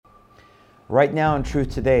Right now in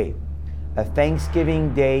Truth Today, a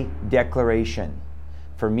Thanksgiving Day declaration.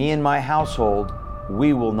 For me and my household,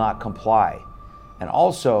 we will not comply. And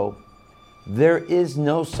also, there is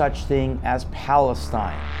no such thing as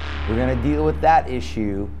Palestine. We're going to deal with that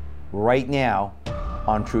issue right now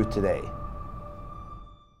on Truth Today.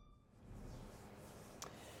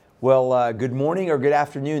 Well, good morning or good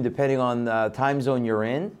afternoon, depending on the time zone you're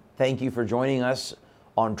in. Thank you for joining us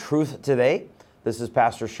on Truth Today. This is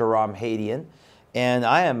Pastor Shahram Hadian, and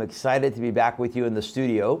I am excited to be back with you in the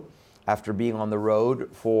studio after being on the road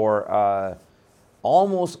for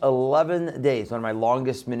almost 11 days, one of my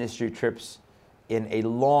longest ministry trips in a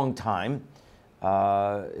long time.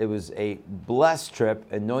 It was a blessed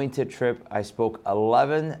trip, anointed trip. I spoke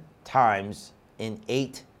 11 times in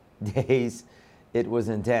 8 days. It was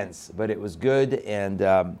intense, but it was good. And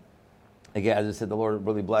again, as I said, the Lord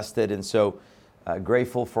really blessed it. And so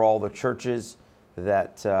grateful for all the churches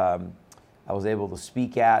that I was able to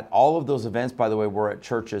speak at. All of those events, by the way, were at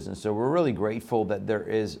churches. And so we're really grateful that there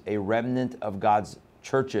is a remnant of God's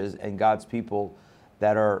churches and God's people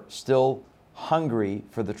that are still hungry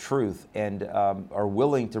for the truth and are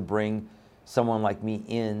willing to bring someone like me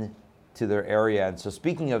in to their area. And so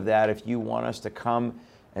speaking of that, if you want us to come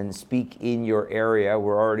and speak in your area,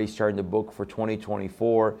 we're already starting to book for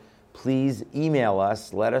 2024. Please email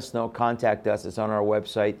us, let us know, contact us. It's on our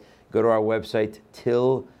website. Go to our website,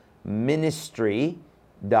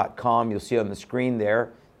 tillministry.com. You'll see on the screen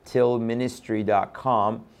there,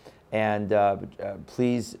 tillministry.com. And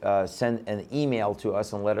please send an email to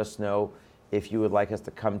us and let us know if you would like us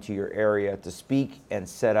to come to your area to speak and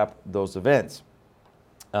set up those events.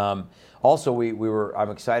 Also, I'm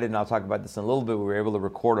excited, and I'll talk about this in a little bit. We were able to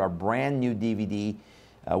record our brand new DVD,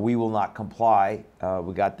 We Will Not Comply.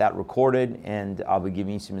 We got that recorded, and I'll be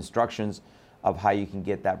giving you some instructions of how you can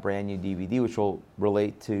get that brand new DVD, which will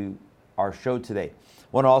relate to our show today. I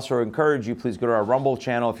want to also encourage you, please go to our Rumble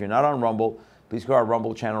channel. If you're not on Rumble, please go to our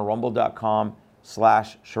Rumble channel, rumble.com/Shahram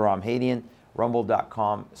Hadian,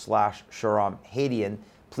 rumble.com/Shahram Hadian.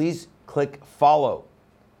 Please click follow.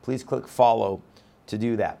 Please click follow to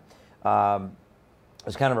do that. It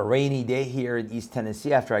was kind of a rainy day here in East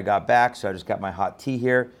Tennessee after I got back, so I just got my hot tea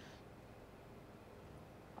here.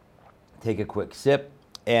 Take a quick sip.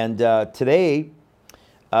 And today,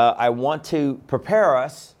 I want to prepare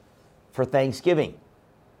us for Thanksgiving.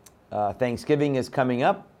 Thanksgiving is coming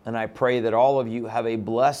up, and I pray that all of you have a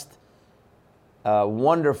blessed,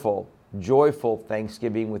 wonderful, joyful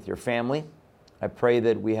Thanksgiving with your family. I pray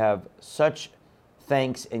that we have such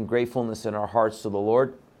thanks and gratefulness in our hearts to the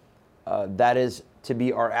Lord. That is to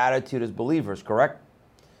be our attitude as believers, correct?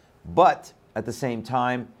 But at the same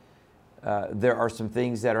time, there are some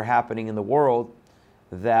things that are happening in the world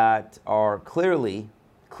that are clearly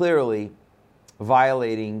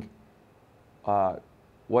violating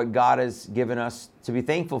what God has given us to be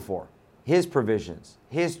thankful for. His provisions,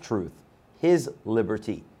 His truth, His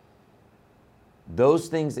liberty. Those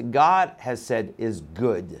things that God has said is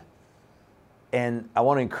good. And I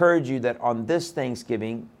want to encourage you that on this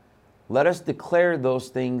Thanksgiving, let us declare those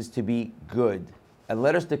things to be good. And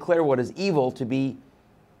let us declare what is evil to be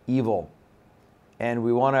evil. And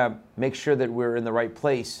we want to make sure that we're in the right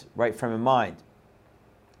place, right frame of mind.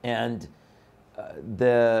 And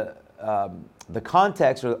the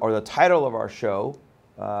context or the title of our show,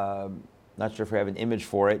 not sure if we have an image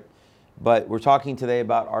for it, but we're talking today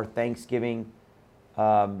about our Thanksgiving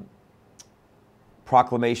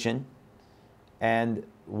proclamation, and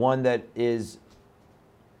one that is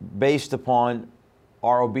based upon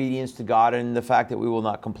our obedience to God and the fact that we will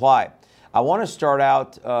not comply. I want to start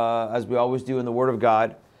out, as we always do in the Word of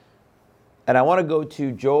God, and I want to go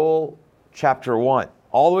to Joel chapter 1,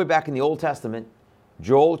 all the way back in the Old Testament,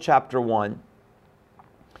 Joel chapter 1.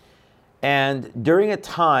 And during a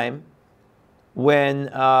time when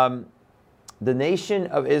the nation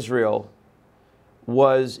of Israel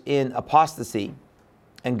was in apostasy,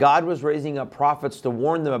 and God was raising up prophets to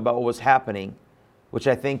warn them about what was happening, which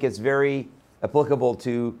I think is very applicable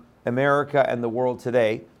to America and the world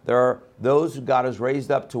today. There are those who God has raised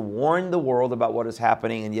up to warn the world about what is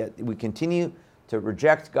happening, and yet we continue to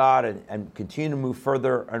reject God and continue to move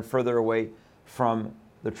further and further away from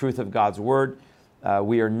the truth of God's word.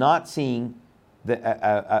 We are not seeing we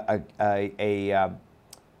are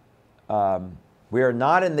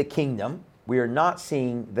not in the kingdom. We are not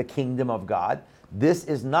seeing the kingdom of God. This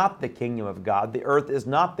is not the kingdom of God. The earth is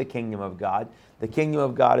not the kingdom of God. The kingdom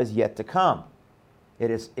of God is yet to come. It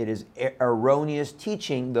is erroneous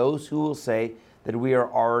teaching those who will say that we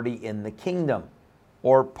are already in the kingdom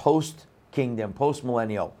or post-kingdom,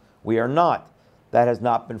 post-millennial. We are not. That has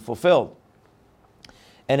not been fulfilled.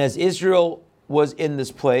 And as Israel was in this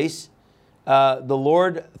place, the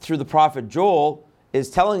Lord, through the prophet Joel, is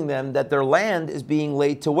telling them that their land is being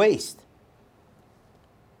laid to waste.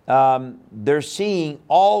 They're seeing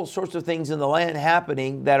all sorts of things in the land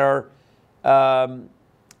happening that are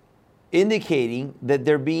indicating that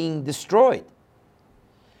they're being destroyed.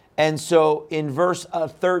 And so in verse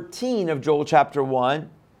 13 of Joel chapter 1,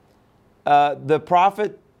 the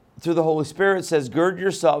prophet, through the Holy Spirit, says, "Gird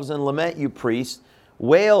yourselves and lament, you priests.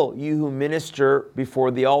 Wail, you who minister before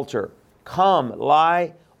the altar. Come,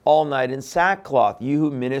 lie all night in sackcloth, you who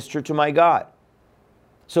minister to my God."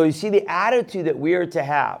 So you see the attitude that we are to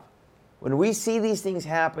have. When we see these things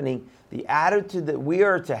happening, the attitude that we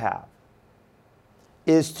are to have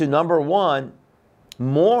is to, number one,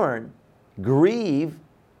 mourn, grieve,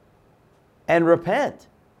 and repent.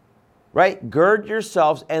 Right? Gird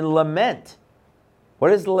yourselves and lament.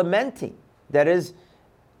 What is lamenting? That is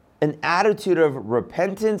an attitude of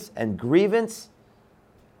repentance and grievance,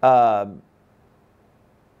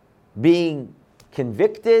 being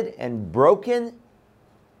convicted and broken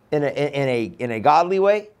in a godly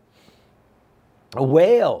way.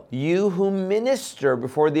 Wail, you who minister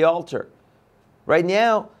before the altar. Right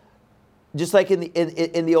now, just like in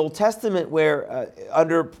the Old Testament, where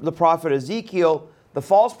under the prophet Ezekiel, the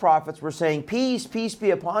false prophets were saying, "Peace, peace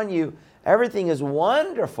be upon you. Everything is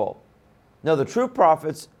wonderful." No, the true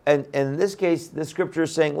prophets, and in this case, the scripture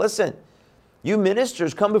is saying, listen, you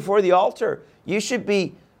ministers, come before the altar. You should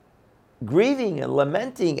be grieving and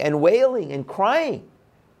lamenting and wailing and crying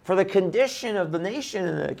for the condition of the nation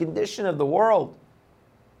and the condition of the world.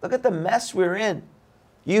 Look at the mess we're in.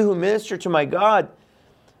 You who minister to my God,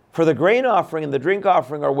 for the grain offering and the drink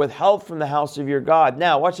offering are withheld from the house of your God.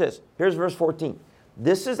 Now, watch this. Here's verse 14.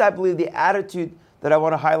 This is, I believe, the attitude that I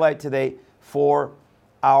want to highlight today for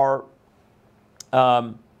our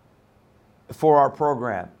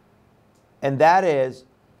program. And that is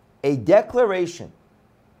a declaration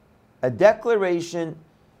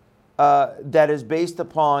that is based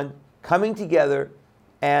upon coming together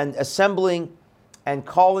and assembling and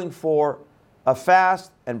calling for a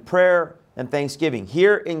fast and prayer and thanksgiving.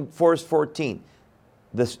 Here in verse 14,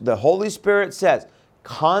 the Holy Spirit says,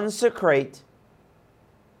 consecrate,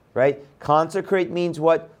 right? Consecrate means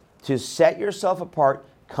what? To set yourself apart,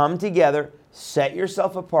 come together, set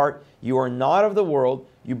yourself apart. You are not of the world,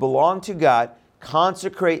 you belong to God.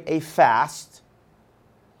 Consecrate a fast,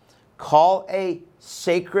 call a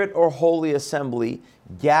sacred or holy assembly,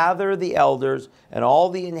 gather the elders and all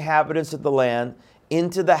the inhabitants of the land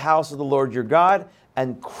into the house of the Lord your God,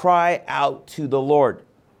 and cry out to the Lord.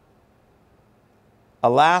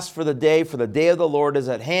 Alas, for the day of the Lord is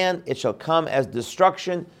at hand. It shall come as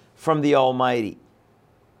destruction from the Almighty.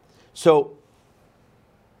 So,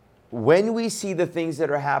 when we see the things that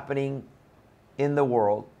are happening in the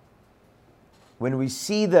world, when we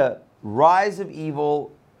see the rise of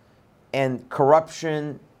evil and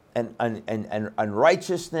corruption and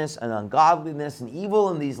unrighteousness and ungodliness and evil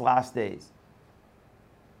in these last days,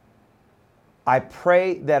 I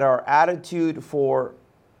pray that our attitude for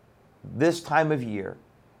this time of year,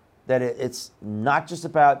 that it's not just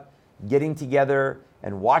about getting together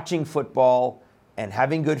and watching football and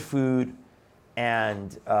having good food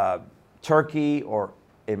and turkey, or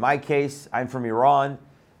in my case, I'm from Iran,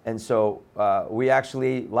 and so we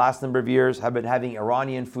actually, last number of years, have been having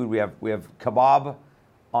Iranian food. We have kebab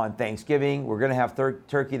on Thanksgiving. We're going to have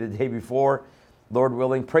turkey the day before, Lord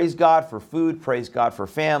willing. Praise God for food. Praise God for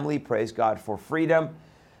family. Praise God for freedom.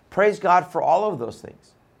 Praise God for all of those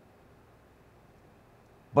things.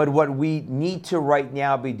 But what we need to right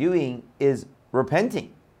now be doing is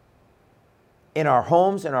repenting. In our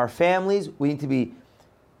homes, in our families, we need to be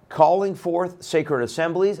calling forth sacred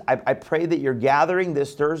assemblies. I pray that your gathering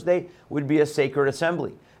this Thursday would be a sacred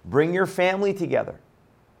assembly. Bring your family together.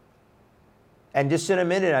 And just in a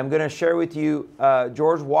minute, I'm going to share with you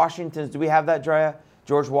George Washington's, do we have that, Drea?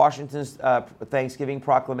 George Washington's Thanksgiving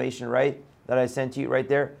proclamation, right? That I sent to you right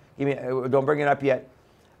there. Don't bring it up yet.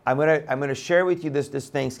 I'm going to share with you this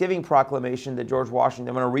Thanksgiving proclamation that George Washington,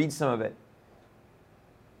 I'm going to read some of it.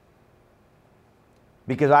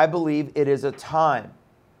 Because I believe it is a time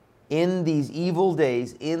in these evil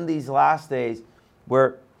days, in these last days,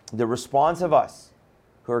 where the response of us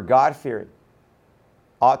who are God-fearing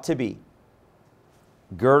ought to be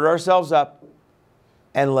gird ourselves up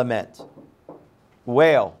and lament,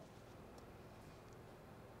 wail,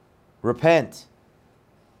 repent,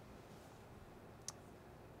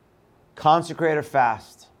 consecrate a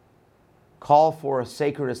fast, call for a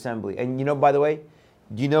sacred assembly. And you know, by the way,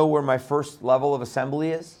 do you know where my first level of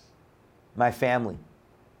assembly is? My family.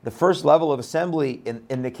 The first level of assembly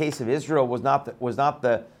in the case of Israel was not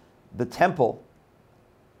the temple.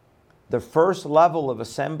 The first level of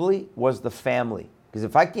assembly was the family. Because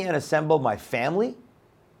if I can't assemble my family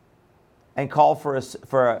and call for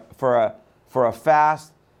a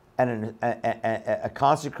fast and a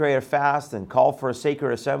consecrated fast and call for a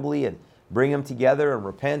sacred assembly and bring them together and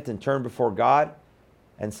repent and turn before God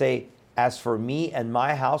and say, as for me and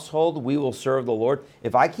my household, we will serve the Lord.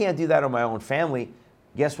 If I can't do that in my own family,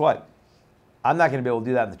 guess what? I'm not going to be able to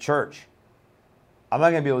do that in the church. I'm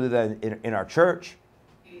not going to be able to do that in our church.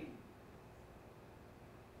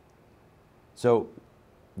 So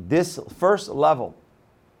this first level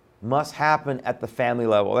must happen at the family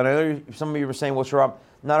level. And I know some of you were saying, well, Sharam,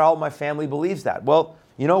 not all my family believes that. Well,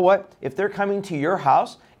 you know what? If they're coming to your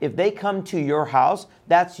house, if they come to your house,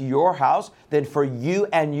 that's your house. Then for you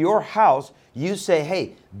and your house, you say,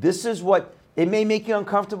 hey, this is what, it may make you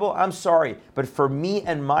uncomfortable. I'm sorry. But for me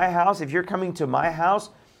and my house, if you're coming to my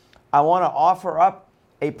house, I want to offer up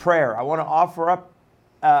a prayer. I want to offer up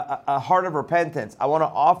a heart of repentance. I want to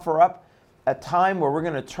offer up a time where we're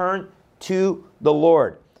going to turn to the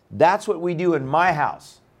Lord. That's what we do in my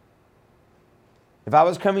house. If I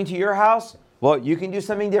was coming to your house, well, you can do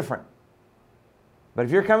something different. But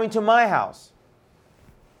if you're coming to my house,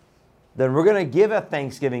 then we're going to give a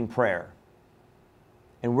Thanksgiving prayer.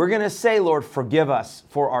 And we're going to say, Lord, forgive us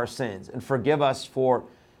for our sins and forgive us for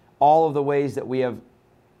all of the ways that we have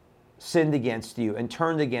sinned against you and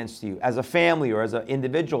turned against you as a family or as an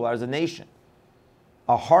individual or as a nation.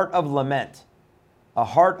 A heart of lament, a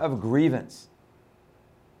heart of grievance.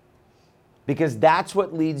 Because that's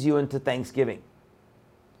what leads you into Thanksgiving.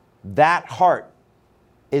 That heart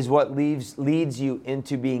is what leads you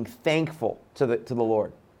into being thankful to the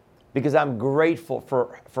Lord. Because I'm grateful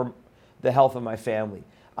for the health of my family.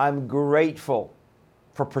 I'm grateful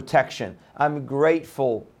for protection. I'm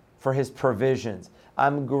grateful for His provisions.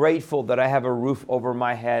 I'm grateful that I have a roof over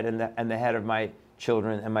my head and the head of my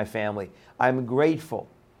children and my family. I'm grateful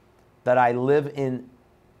that I live in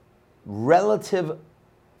relative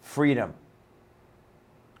freedom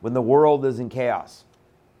when the world is in chaos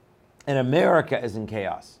and America is in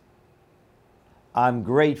chaos. I'm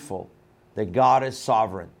grateful that God is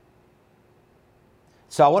sovereign.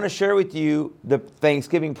 So I want to share with you the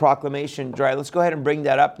Thanksgiving proclamation. Dry, let's go ahead and bring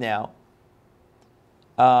that up now.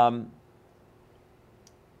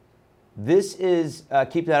 This is,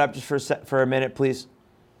 keep that up just for a minute, please.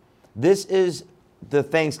 This is the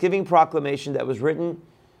Thanksgiving proclamation that was written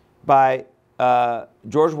by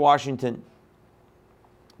George Washington,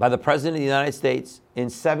 by the President of the United States in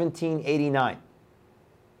 1789.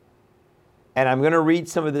 And I'm going to read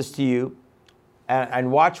some of this to you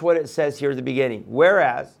and watch what it says here at the beginning.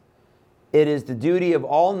 Whereas it is the duty of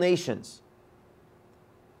all nations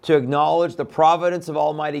to acknowledge the providence of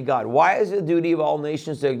Almighty God. Why is it the duty of all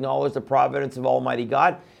nations to acknowledge the providence of Almighty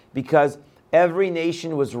God? Because every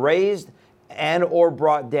nation was raised and or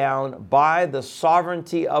brought down by the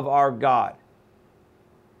sovereignty of our God.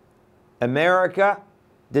 America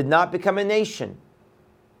did not become a nation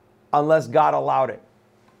unless God allowed it.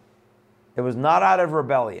 It was not out of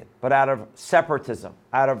rebellion, but out of separatism,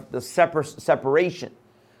 out of the separation.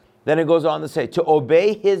 Then it goes on to say, to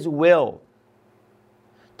obey His will,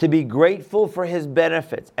 to be grateful for His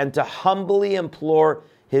benefits, and to humbly implore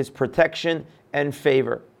His protection and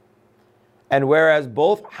favor. And whereas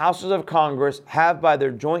both houses of Congress have by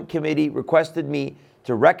their joint committee requested me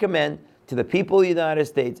to recommend to the people of the United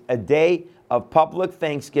States a day of public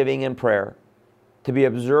thanksgiving and prayer, to be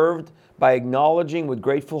observed by acknowledging with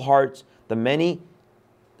grateful hearts the many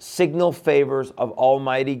signal favors of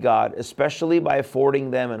Almighty God, especially by affording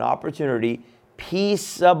them an opportunity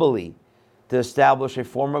peaceably to establish a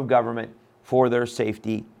form of government for their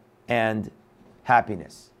safety and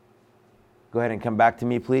happiness. Go ahead and come back to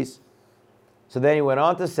me, please. So then he went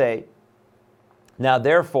on to say, now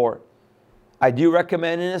therefore, I do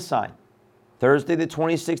recommend and assign Thursday, the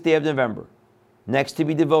 26th day of November, next to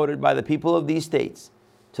be devoted by the people of these states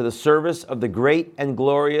to the service of the great and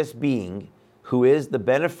glorious being who is the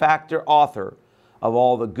benefactor author of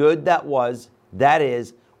all the good that was, that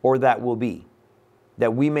is, or that will be,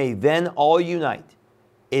 that we may then all unite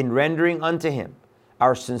in rendering unto Him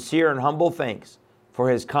our sincere and humble thanks for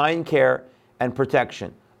His kind care and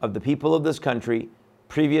protection of the people of this country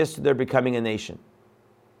previous to their becoming a nation.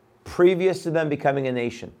 Previous to them becoming a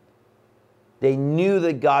nation. They knew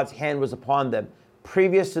that God's hand was upon them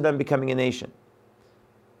previous to them becoming a nation.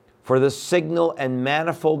 For the signal and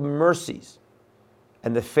manifold mercies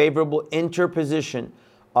and the favorable interposition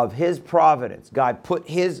of His providence. God put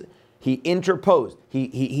He interposed,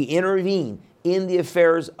 He intervened in the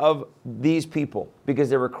affairs of these people because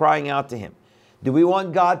they were crying out to him? Do we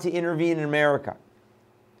want God to intervene in America?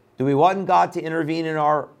 Do we want God to intervene in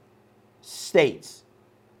our states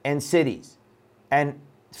and cities and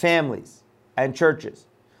families and churches?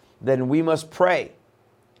 Then we must pray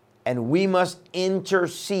and we must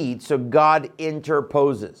intercede so God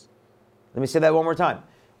interposes. Let me say that one more time.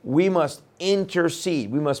 We must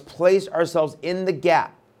intercede. We must place ourselves in the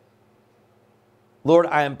gap. Lord,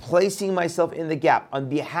 I am placing myself in the gap on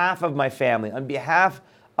behalf of my family, on behalf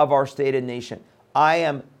of our state and nation. I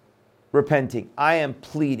am repenting. I am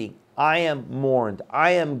pleading. I am mourned.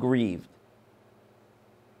 I am grieved.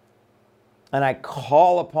 And I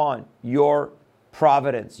call upon your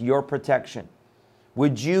providence, your protection.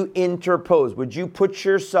 Would you interpose? Would you put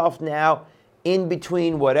yourself now in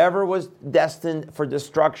between whatever was destined for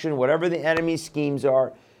destruction, whatever the enemy's schemes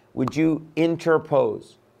are? Would you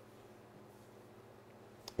interpose?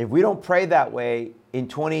 If we don't pray that way in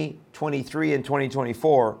 2023 and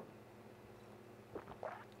 2024,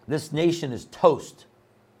 this nation is toast.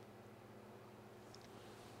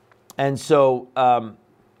 And so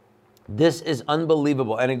this is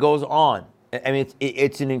unbelievable. And it goes on. I mean,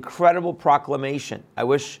 it's an incredible proclamation. I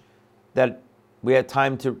wish that we had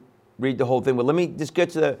time to read the whole thing, but let me just get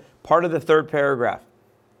to the part of the third paragraph.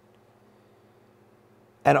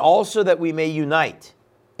 And also that we may unite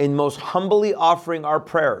in most humbly offering our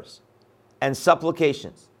prayers and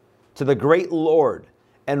supplications to the great Lord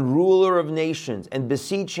and ruler of nations, and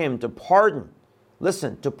beseech him to pardon,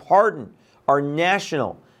 listen, to pardon our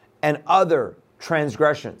national and other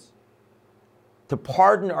transgressions, to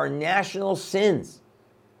pardon our national sins.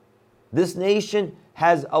 This nation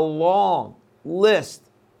has a long list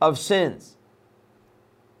of sins.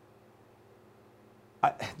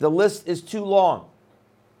 The list is too long.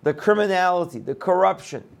 The criminality, the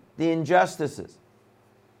corruption, the injustices,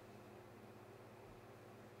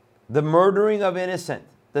 the murdering of innocent,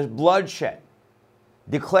 the bloodshed,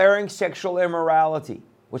 declaring sexual immorality,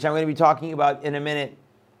 which I'm going to be talking about in a minute.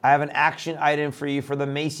 I have an action item for you for the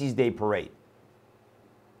Macy's Day Parade.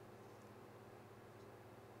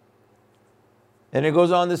 And it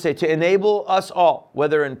goes on to say, to enable us all,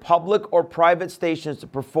 whether in public or private stations, to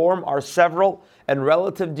perform our several and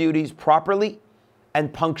relative duties properly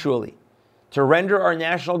and punctually, to render our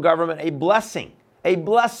national government a blessing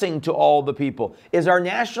to all the people. Is our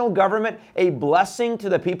national government a blessing to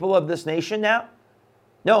the people of this nation now?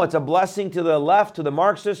 No, it's a blessing to the left, to the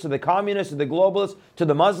Marxists, to the communists, to the globalists, to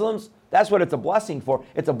the Muslims. That's what it's a blessing for.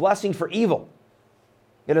 It's a blessing for evil.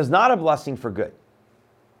 It is not a blessing for good.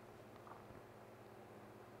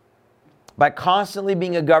 By constantly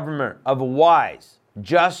being a government of wise,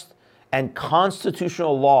 just, and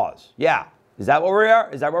constitutional laws. Yeah. Is that what we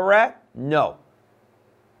are? Is that where we're at? No.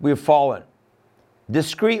 We have fallen.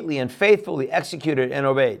 Discreetly and faithfully executed and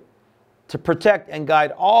obeyed. To protect and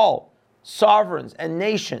guide all sovereigns and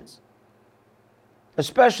nations,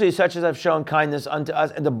 especially such as have shown kindness unto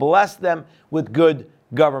us, and to bless them with good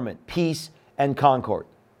government, peace, and concord.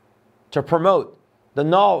 To promote the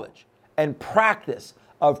knowledge and practice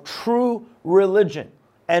of true religion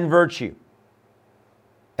and virtue,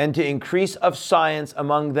 and to increase of science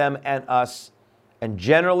among them and us, and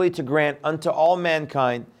generally to grant unto all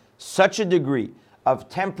mankind such a degree of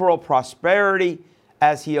temporal prosperity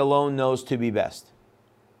as he alone knows to be best.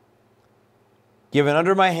 Given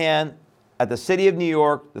under my hand at the city of New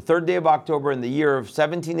York, the 3rd day of October in the year of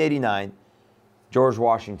 1789, George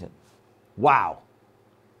Washington. Wow.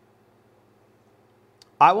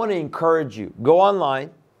 I want to encourage you, go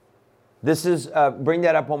online. This is, bring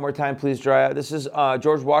that up one more time, please, Drea. This is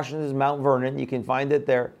George Washington's Mount Vernon. You can find it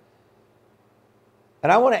there.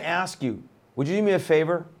 And I want to ask you, would you do me a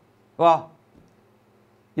favor? Well,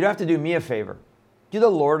 you don't have to do me a favor. Do the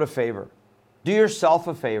Lord a favor. Do yourself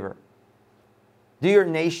a favor. Do your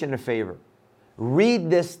nation a favor.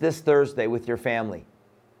 Read this Thursday with your family.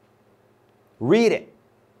 Read it.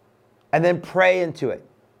 And then pray into it.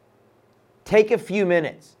 Take a few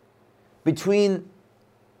minutes between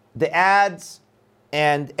the ads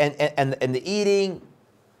and the eating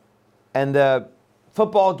and the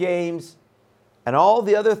football games and all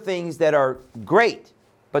the other things that are great,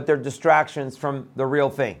 but they're distractions from the real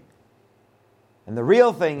thing. And the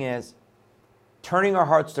real thing is turning our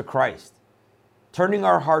hearts to Christ, turning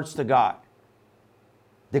our hearts to God,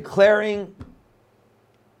 declaring,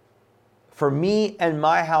 for me and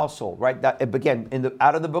my household, right? That again,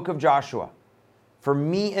 out of the book of Joshua. For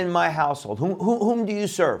me and my household. Whom do you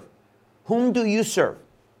serve? Whom do you serve?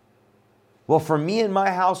 Well, for me and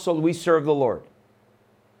my household, we serve the Lord.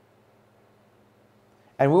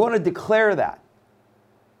 And we want to declare that.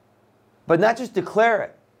 But not just declare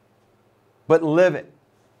it, but live it.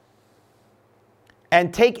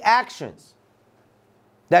 And take actions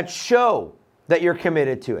that show that you're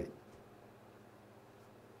committed to it.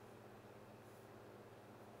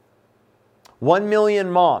 1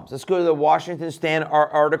 million moms. Let's go to the Washington Stand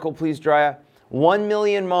article, please, Drya. 1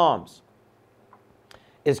 million moms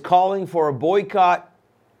is calling for a boycott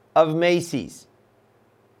of Macy's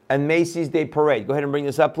and Macy's Day Parade. Go ahead and bring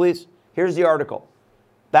this up, please. Here's the article.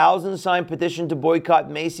 Thousands signed petition to boycott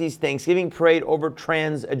Macy's Thanksgiving Parade over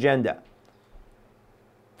trans agenda.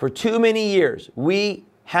 For too many years, we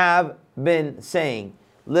have been saying,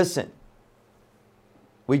 listen,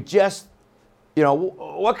 we just,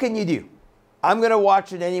 what can you do? I'm going to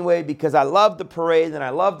watch it anyway because I love the parade and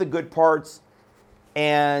I love the good parts.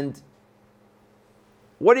 And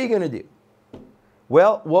what are you going to do?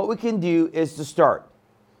 Well, what we can do is to start.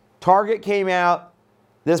 Target came out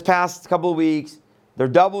this past couple of weeks. They're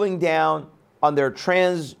doubling down on their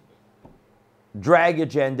trans drag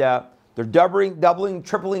agenda. They're doubling,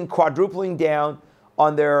 tripling, quadrupling down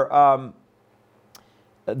on their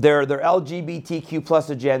LGBTQ plus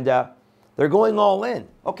agenda. They're going all in.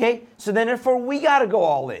 Okay, so then therefore we got to go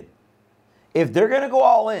all in. If they're going to go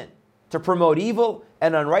all in to promote evil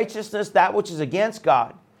and unrighteousness, that which is against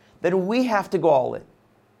God, then we have to go all in.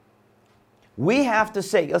 We have to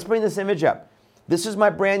say, let's bring this image up. This is my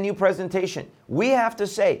brand new presentation. We have to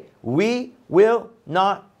say, we will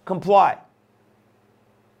not comply.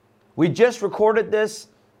 We just recorded this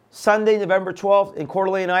Sunday, November 12th in Coeur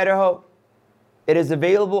d'Alene, Idaho. It is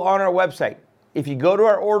available on our website. If you go to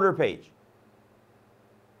our order page,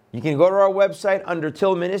 you can go to our website under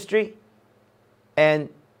Till Ministry, and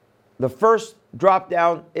the first drop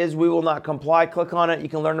down is we will not comply. Click on it. You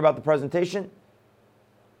can learn about the presentation.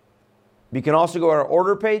 You can also go to our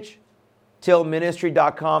order page,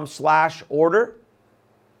 tillministry.com/order,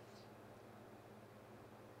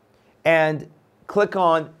 and click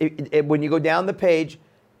on it. When you go down the page,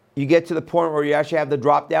 you get to the point where you actually have the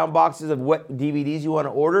drop-down boxes of what DVDs you want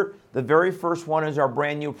to order. The very first one is our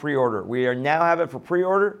brand new pre-order. We are now have it for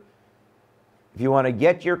pre-order. If you want to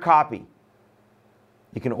get your copy,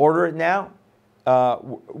 you can order it now.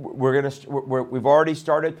 We've already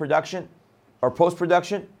started production or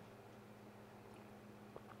post-production.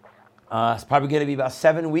 It's probably going to be about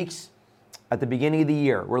 7 weeks at the beginning of the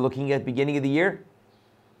year. We're looking at the beginning of the year.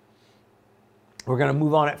 We're going to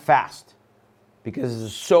move on it fast because this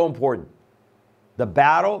is so important.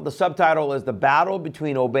 The subtitle is The Battle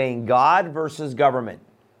Between Obeying God versus Government,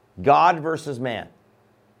 God versus Man.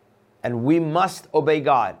 And we must obey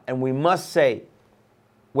God. And we must say,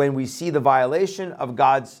 when we see the violation of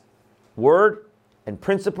God's word and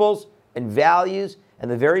principles and values,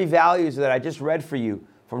 and the very values that I just read for you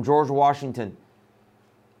from George Washington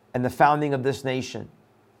and the founding of this nation,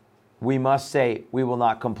 we must say we will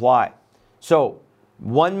not comply. So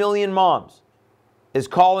 1 million moms is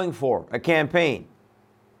calling for a campaign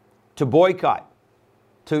to boycott,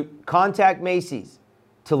 to contact Macy's,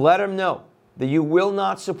 to let them know that you will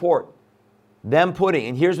not support them putting,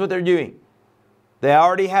 and here's what they're doing. They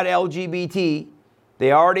already had LGBT.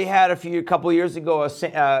 They already had a couple years ago a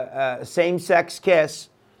same-sex kiss.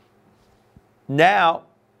 Now,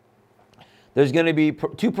 there's going to be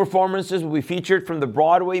 2 performances will be featured from the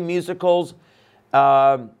Broadway musicals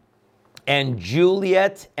and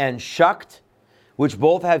Juliet and Shucked, which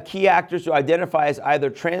both have key actors who identify as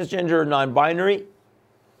either transgender or non-binary.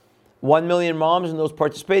 1 million moms and those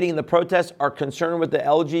participating in the protests are concerned with the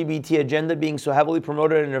LGBT agenda being so heavily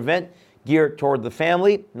promoted in an event geared toward the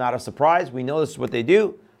family. Not a surprise. We know this is what they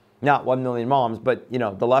do. Not 1 million moms, but the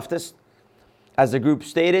leftists. As the group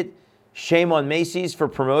stated, shame on Macy's for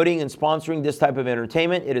promoting and sponsoring this type of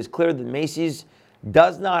entertainment. It is clear that Macy's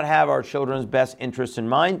does not have our children's best interests in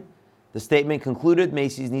mind. The statement concluded,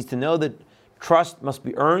 Macy's needs to know that trust must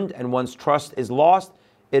be earned, and once trust is lost,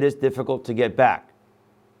 it is difficult to get back.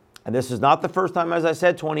 And this is not the first time, as I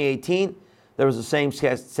said, 2018, there was a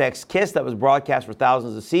same-sex kiss that was broadcast for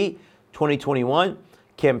thousands to see. 2021,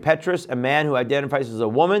 Kim Petras, a man who identifies as a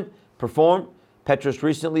woman, performed. Petras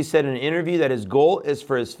recently said in an interview that his goal is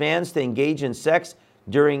for his fans to engage in sex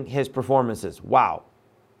during his performances. Wow.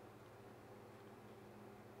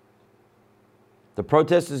 The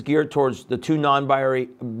protest is geared towards the 2 non-binary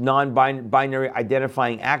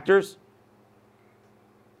identifying actors.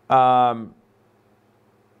 1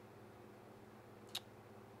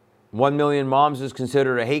 million moms is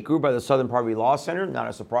considered a hate group by the Southern Poverty Law Center. Not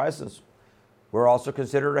a surprise, since we're also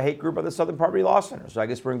considered a hate group by the Southern Poverty Law Center. So I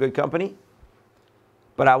guess we're in good company.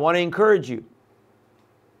 But I want to encourage you,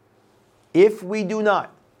 if we do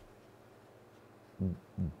not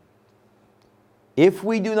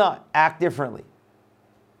act differently,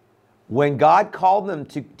 When God called them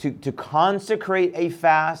to consecrate a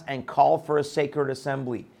fast and call for a sacred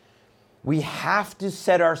assembly, we have to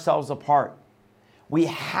set ourselves apart. We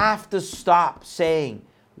have to stop saying,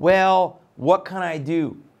 well, what can I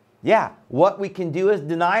do? Yeah, what we can do is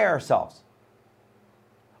deny ourselves.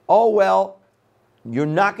 Oh, well, you're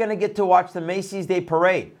not going to get to watch the Macy's Day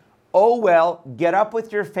Parade. Oh, well, get up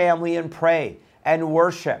with your family and pray and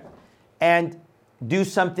worship and do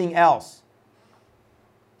something else.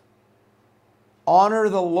 Honor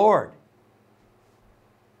the Lord.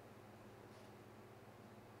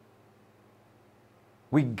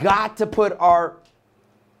 We got to put our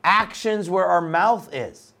actions where our mouth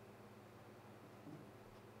is.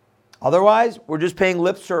 Otherwise, we're just paying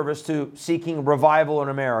lip service to seeking revival in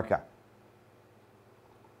America.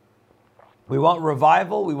 We want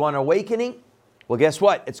revival, we want awakening. Well, guess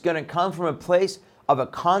what? It's going to come from a place of a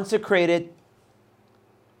consecrated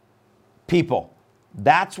people.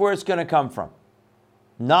 That's where it's going to come from.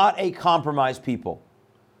 Not a compromised people.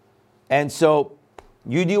 And so,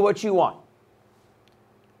 you do what you want.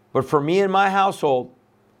 But for me and my household,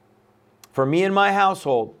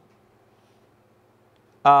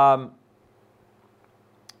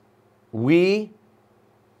 we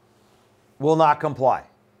will not comply.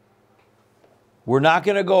 We're not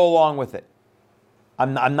going to go along with it.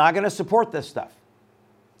 I'm not going to support this stuff.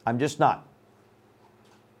 I'm just not.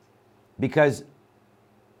 Because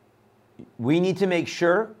we need to make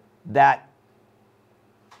sure that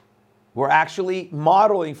we're actually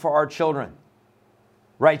modeling for our children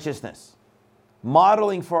righteousness,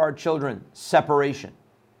 modeling for our children separation,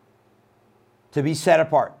 to be set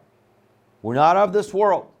apart. We're not of this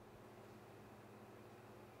world.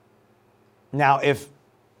 Now, if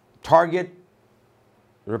Target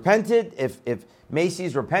repented, if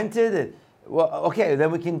Macy's repented, well, okay,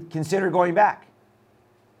 then we can consider going back.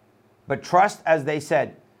 But trust, as they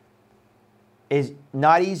said, is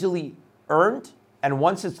not easily earned, and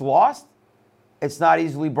once it's lost, it's not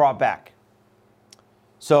easily brought back.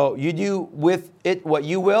 So you do with it what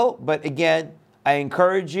you will, but again, I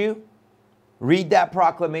encourage you, read that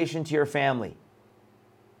proclamation to your family.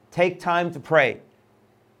 Take time to pray.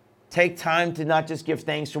 Take time to not just give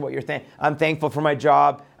thanks for what you're thankful. I'm thankful for my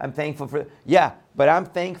job. I'm thankful for, yeah, but I'm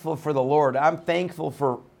thankful for the Lord. I'm thankful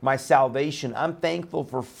for my salvation. I'm thankful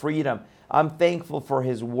for freedom. I'm thankful for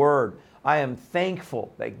His Word. I am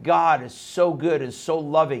thankful that God is so good and so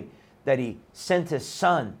loving that He sent His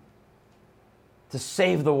Son to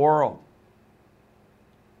save the world.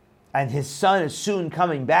 And His Son is soon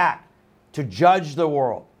coming back to judge the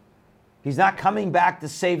world. He's not coming back to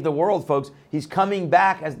save the world, folks. He's coming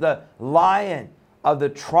back as the Lion of the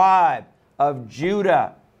tribe of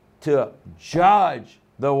Judah to judge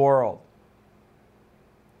the world.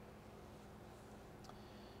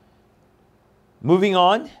 Moving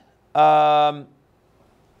on, I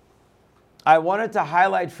wanted to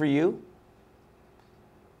highlight for you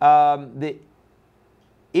the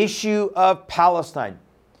issue of Palestine.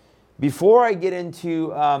 Before I get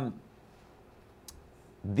into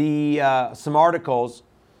some articles,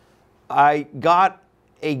 I got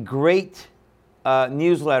a great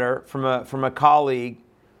newsletter from a colleague.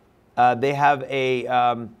 They have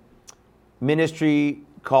a ministry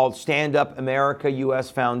called Stand Up America U.S.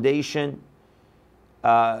 Foundation.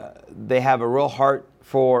 They have a real heart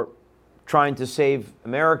for trying to save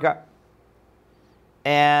America.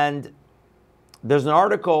 And there's an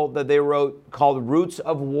article that they wrote called Roots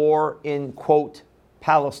of War in, quote,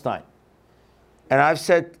 Palestine. And I've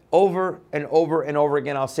said over and over and over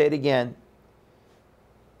again, I'll say it again,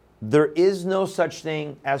 there is no such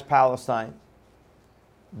thing as Palestine.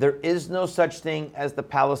 There is no such thing as the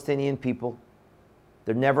Palestinian people.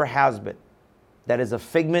 There never has been. That is a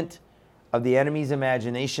figment of the enemy's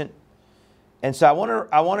imagination. And so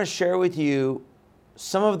I want to share with you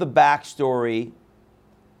some of the backstory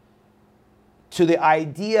to the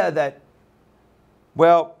idea that,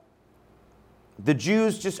 well, the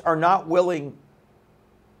Jews just are not willing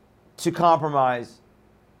to compromise.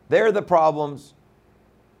 They're the problems.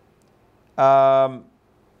 Those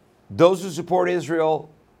who support Israel,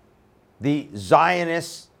 the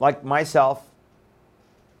Zionists like myself,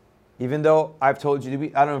 even though I've told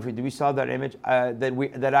you, I don't know if we saw that image,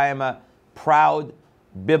 that I am a proud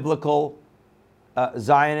biblical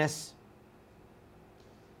Zionist.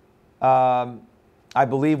 I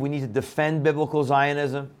believe we need to defend biblical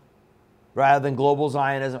Zionism rather than global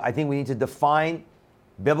Zionism. I think we need to define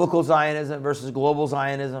biblical Zionism versus global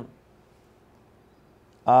Zionism.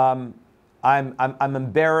 I'm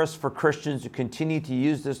embarrassed for Christians who continue to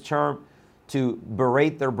use this term to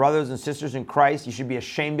berate their brothers and sisters in Christ. You should be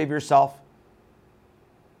ashamed of yourself.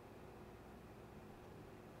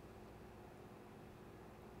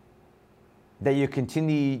 that you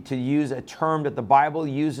continue to use a term that the Bible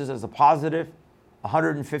uses as a positive,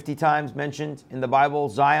 150 times mentioned in the Bible,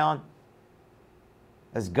 Zion,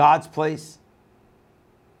 as God's place.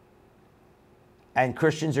 And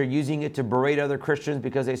Christians are using it to berate other Christians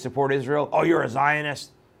because they support Israel. Oh, you're a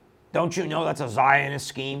Zionist. Don't you know that's a Zionist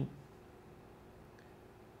scheme?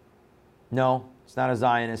 No, it's not a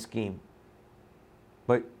Zionist scheme.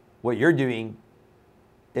 But what you're doing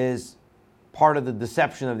is part of the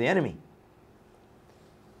deception of the enemy.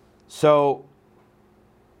 So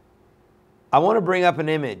I want to bring up an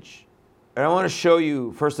image. And I want to show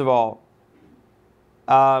you, first of all,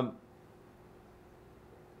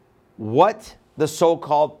 what the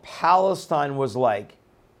so-called Palestine was like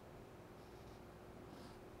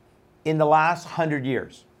in the last 100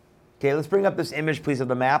 years. Okay, let's bring up this image, please, of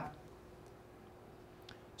the map.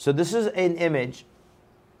 So this is an image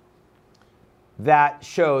that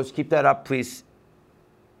shows, keep that up, please,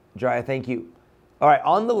 Jaya, thank you. All right,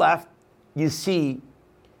 on the left, you see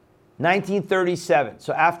 1937.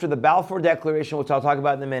 So after the Balfour Declaration, which I'll talk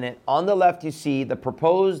about in a minute, on the left, you see the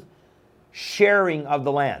proposed sharing of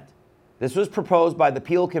the land. This was proposed by the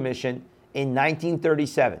Peel Commission in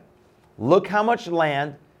 1937. Look how much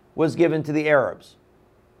land was given to the Arabs.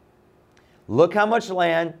 Look how much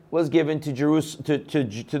land was given to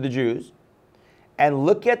the Jews. And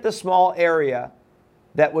look at the small area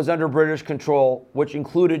that was under British control, which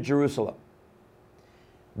included Jerusalem.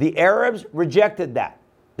 The Arabs rejected that.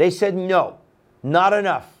 They said, no, not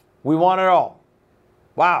enough. We want it all.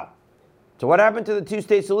 Wow. So what happened to the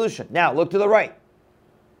two-state solution? Now, look to the right.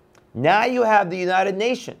 Now you have the United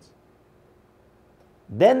Nations.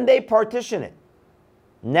 Then they partition it.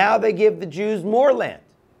 Now they give the Jews more land.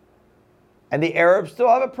 And the Arabs still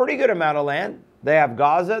have a pretty good amount of land. They have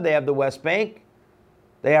Gaza, they have the West Bank,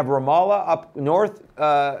 they have Ramallah up north,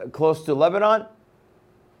 close to Lebanon.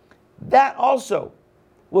 That also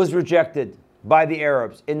was rejected by the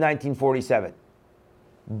Arabs in 1947.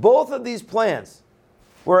 Both of these plans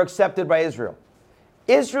were accepted by Israel.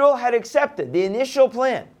 Israel had accepted the initial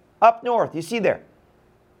plan up north, you see there,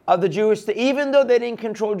 of the Jewish state, even though they didn't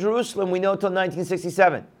control Jerusalem, we know, until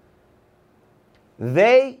 1967.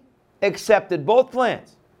 They accepted both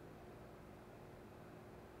plans.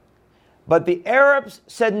 But the Arabs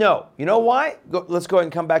said no. You know why? Let's go ahead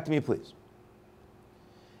and come back to me, please.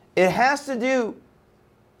 It has to do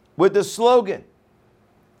with the slogan,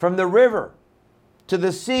 from the river to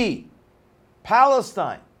the sea,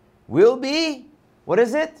 Palestine will be, what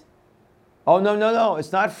is it? Oh, no,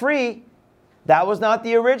 it's not free. That was not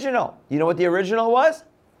the original. You know what the original was?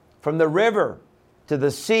 From the river to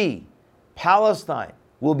the sea, Palestine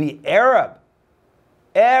will be Arab.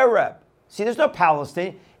 Arab. See, there's no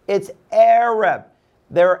Palestine. It's Arab.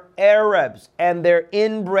 They're Arabs, and they're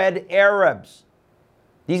inbred Arabs.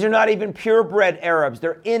 These are not even purebred Arabs.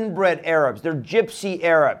 They're inbred Arabs. They're gypsy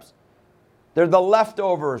Arabs. They're the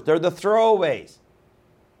leftovers. They're the throwaways.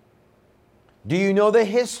 Do you know the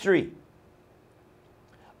history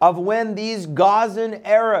of when these Gazan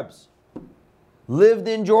Arabs lived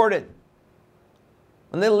in Jordan,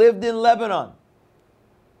 when they lived in Lebanon,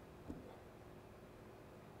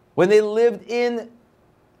 when they lived in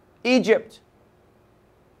Egypt?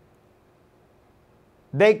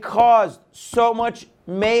 They caused so much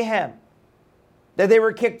mayhem that they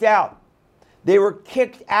were kicked out. They were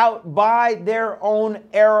kicked out by their own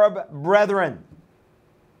Arab brethren.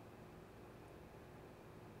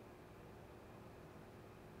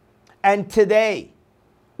 And today,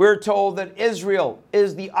 we're told that Israel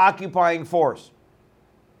is the occupying force.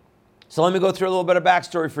 So let me go through a little bit of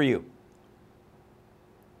backstory for you.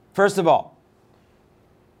 First of all,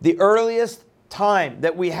 the earliest time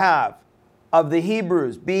that we have of the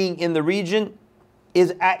Hebrews being in the region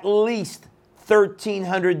is at least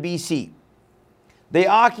 1300 BC. They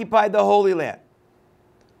occupied the Holy Land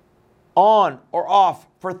on or off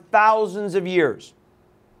for thousands of years.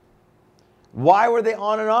 Why were they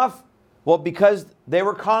on and off? Well, because they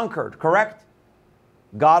were conquered, correct?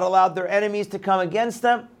 God allowed their enemies to come against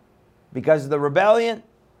them because of the rebellion.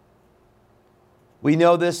 We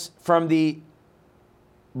know this from the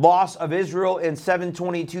loss of Israel in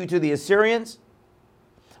 722 to the Assyrians.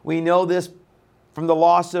 We know this from the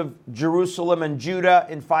loss of Jerusalem and Judah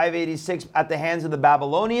in 586 at the hands of the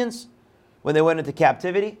Babylonians when they went into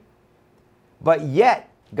captivity. But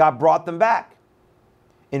yet, God brought them back.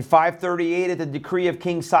 In 538, at the decree of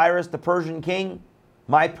King Cyrus, the Persian king,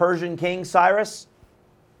 my Persian king Cyrus,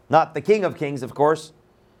 not the king of kings, of course,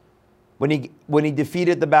 when he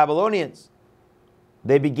defeated the Babylonians,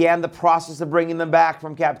 they began the process of bringing them back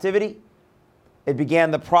from captivity. It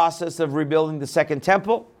began the process of rebuilding the second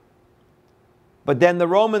temple. But then the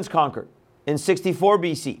Romans conquered. in 64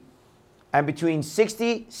 BC. And between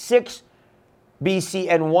 66 BC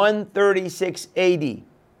and 136 AD,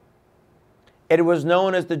 it was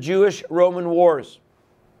known as the Jewish-Roman Wars.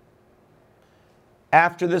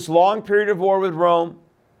 After this long period of war with Rome,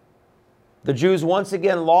 the Jews once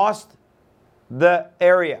again lost the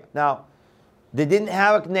area. Now, they didn't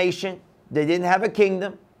have a nation. They didn't have a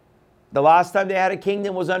kingdom. The last time they had a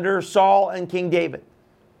kingdom was under Saul and King David.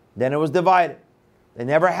 Then it was divided. They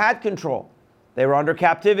never had control. They were under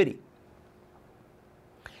captivity.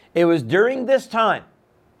 It was during this time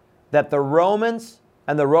that the Romans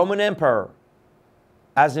and the Roman Emperor,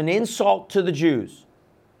 as an insult to the Jews,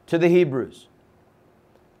 to the Hebrews,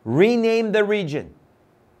 renamed the region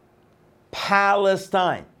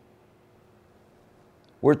Palestine.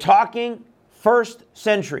 We're talking 1st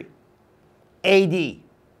century AD.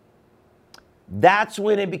 That's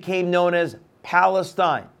when it became known as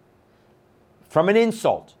Palestine. From an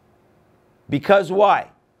insult. Because why?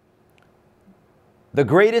 The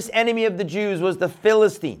greatest enemy of the Jews was the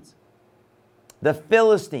Philistines. The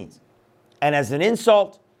Philistines. And as an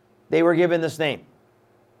insult, they were given this name.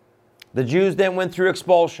 The Jews then went through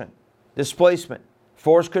expulsion, displacement,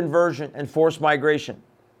 forced conversion, and forced migration.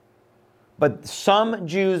 But some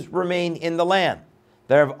Jews remain in the land.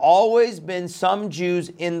 There have always been some Jews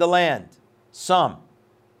in the land. Some.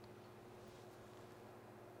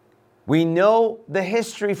 We know the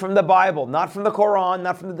history from the Bible, not from the Quran,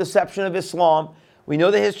 not from the deception of Islam. We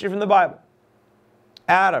know the history from the Bible.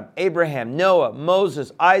 Adam, Abraham, Noah,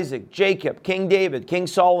 Moses, Isaac, Jacob, King David, King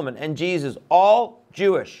Solomon, and Jesus, all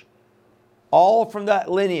Jewish. All from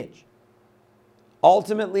that lineage.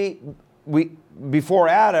 Ultimately, before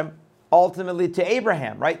Adam, ultimately to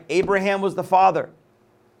Abraham, right? Abraham was the father.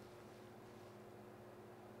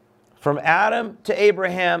 From Adam to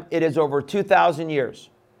Abraham, it is over 2,000 years.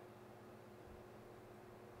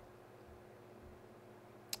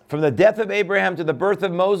 From the death of Abraham to the birth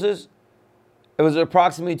of Moses, it was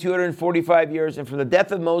approximately 245 years. And from the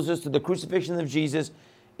death of Moses to the crucifixion of Jesus,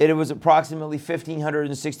 it was approximately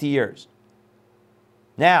 1,560 years.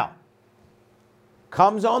 Now,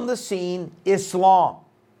 comes on the scene Islam,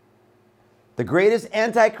 the greatest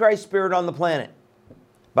antichrist spirit on the planet.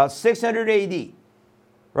 About 600 AD,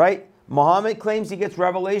 right? Muhammad claims he gets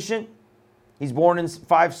revelation. He's born in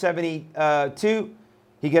 572.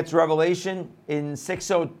 He gets revelation in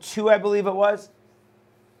 602, I believe it was,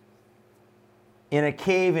 in a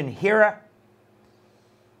cave in Hira.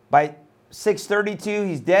 By 632,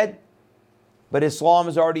 he's dead. But Islam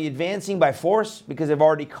is already advancing by force because they've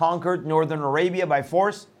already conquered northern Arabia by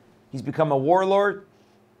force. He's become a warlord.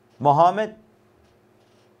 Muhammad.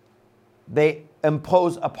 They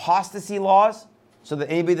impose apostasy laws so that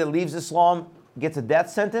anybody that leaves Islam gets a death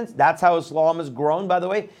sentence. That's how Islam has grown, by the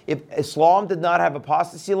way. If Islam did not have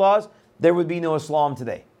apostasy laws, there would be no Islam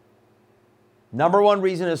today. Number one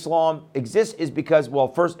reason Islam exists is because, well,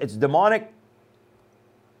 first, it's demonic.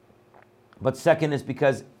 But second is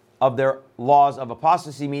because of their laws of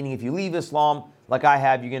apostasy, meaning if you leave Islam, like I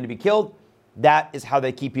have, you're going to be killed. That is how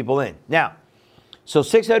they keep people in. Now, so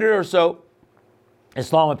 600 or so,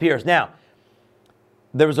 Islam appears. Now,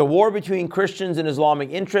 there was a war between Christians and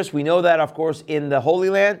Islamic interests. We know that, of course, in the Holy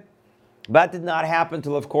Land. That did not happen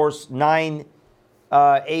until, of course,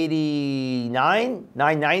 989,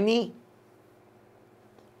 990.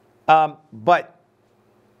 But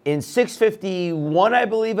in 651, I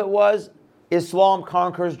believe it was, Islam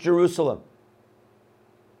conquers Jerusalem.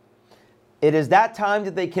 It is that time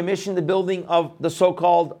that they commissioned the building of the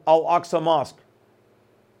so-called Al-Aqsa Mosque.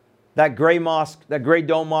 That gray mosque, that gray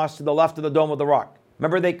dome mosque to the left of the Dome of the Rock.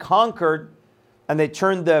 Remember, they conquered and they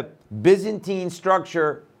turned the Byzantine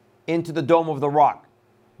structure into the Dome of the Rock.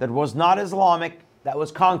 That was not Islamic, that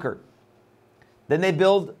was conquered. Then they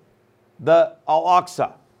built the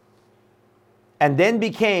Al-Aqsa. And then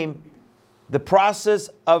became the process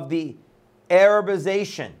of the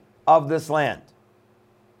Arabization of this land.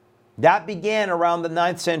 That began around the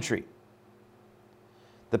 9th century.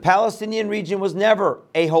 The Palestinian region was never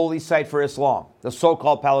a holy site for Islam, the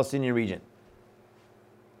so-called Palestinian region.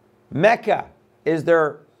 Mecca is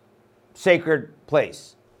their sacred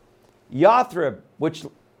place. Yathrib, which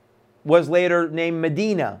was later named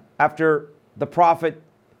Medina after the Prophet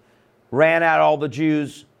ran out all the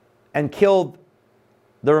Jews and killed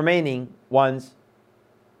the remaining ones.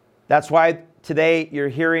 That's why today you're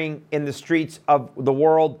hearing in the streets of the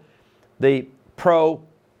world the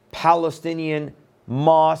pro-Palestinian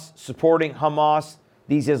mosques supporting Hamas,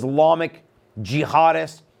 these Islamic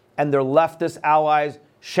jihadists and their leftist allies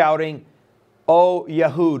shouting, "O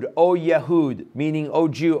Yahud," meaning "O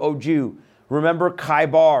Jew, O Jew." Remember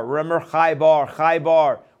Khaybar, remember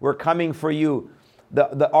Khaybar. we're coming for you.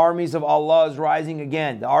 The armies of Allah is rising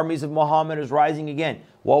again. The armies of Muhammad is rising again.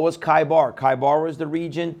 What was Khaybar? Khaybar was the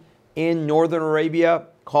region in northern Arabia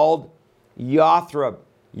called Yathrib.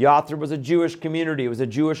 Yathrib was a Jewish community. It was a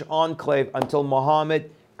Jewish enclave until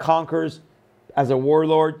Muhammad conquers as a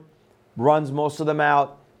warlord, runs most of them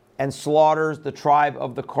out, and slaughters the tribe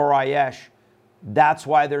of the Quraysh. That's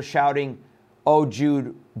why they're shouting, "Oh,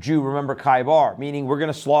 Jew, remember Khaybar," meaning we're going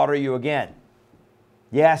to slaughter you again.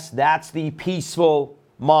 Yes, that's the peaceful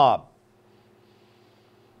mob.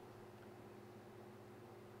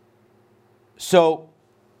 So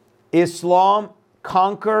Islam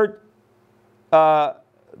conquered the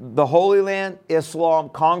Holy Land. Islam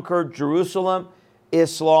conquered Jerusalem.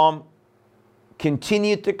 Islam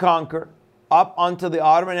continued to conquer up until the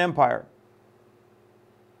Ottoman Empire.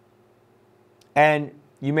 And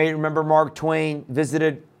you may remember Mark Twain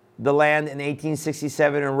visited the land in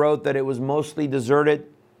 1867 and wrote that it was mostly deserted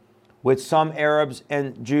with some Arabs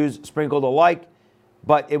and Jews sprinkled alike,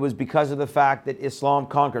 but it was because of the fact that Islam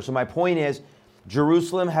conquered. So my point is,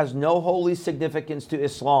 Jerusalem has no holy significance to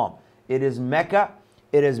Islam. It is Mecca,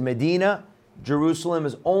 it is Medina. Jerusalem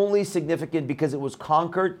is only significant because it was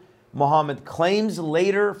conquered. Muhammad claims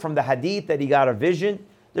later from the hadith that he got a vision.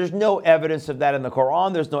 There's no evidence of that in the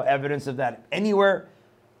Quran. There's no evidence of that anywhere.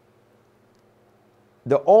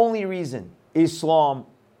 The only reason Islam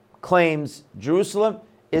claims Jerusalem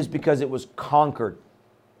is because it was conquered.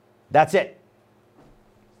 That's it.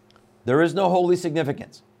 There is no holy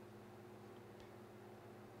significance.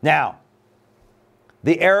 Now,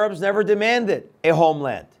 the Arabs never demanded a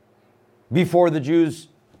homeland before the Jews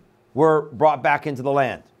were brought back into the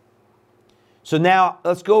land. So now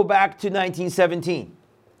let's go back to 1917.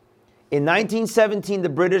 In 1917, the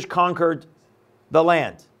British conquered the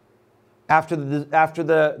land after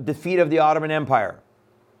the defeat of the Ottoman Empire.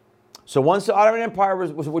 So once the Ottoman Empire,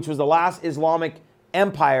 which was the last Islamic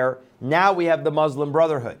empire, now we have the Muslim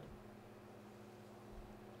Brotherhood.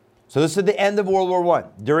 So this is the end of World War I.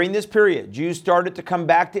 During this period, Jews started to come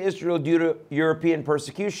back to Israel due to European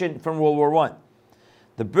persecution from World War I.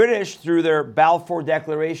 The British, through their Balfour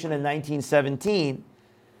Declaration in 1917,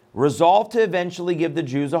 resolved to eventually give the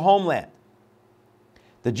Jews a homeland.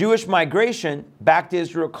 The Jewish migration back to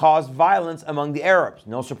Israel caused violence among the Arabs.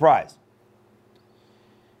 No surprise.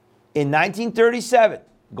 In 1937,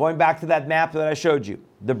 going back to that map that I showed you,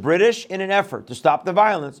 the British, in an effort to stop the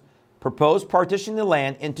violence, proposed partitioning the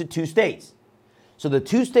land into two states. So the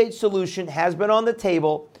two-state solution has been on the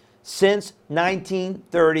table since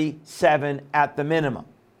 1937 at the minimum.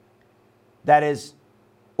 That is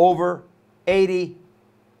over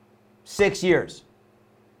 86 years.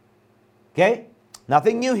 Okay?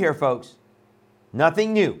 Nothing new here, folks.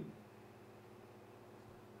 Nothing new.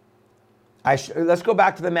 Let's go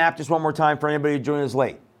back to the map just one more time for anybody who joined us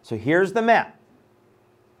late. So here's the map.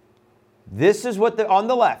 This is what on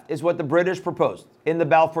the left is what the British proposed in the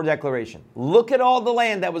Balfour Declaration. Look at all the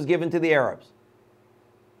land that was given to the Arabs.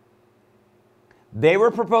 They were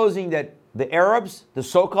proposing that the Arabs, the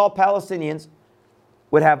so-called Palestinians,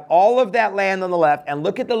 would have all of that land on the left, and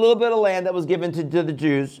look at the little bit of land that was given to the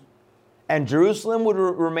Jews, and Jerusalem would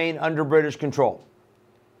remain under British control.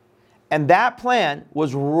 And that plan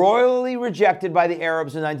was royally rejected by the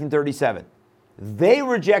Arabs in 1937. They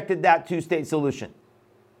rejected that two-state solution.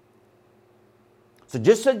 So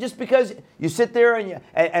just because you sit there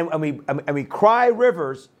and we cry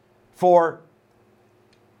rivers for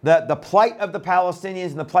the plight of the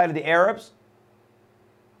Palestinians and the plight of the Arabs,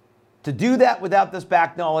 to do that without this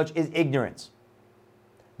back knowledge is ignorance.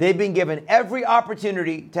 They've been given every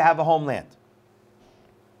opportunity to have a homeland.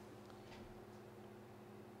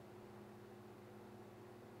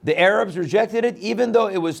 The Arabs rejected it even though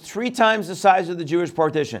it was 3 times the size of the Jewish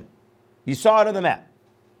partition. You saw it on the map.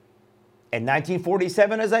 In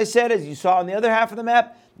 1947, as I said, as you saw on the other half of the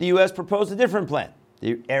map, the U.S. proposed a different plan.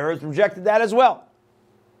 The Arabs rejected that as well.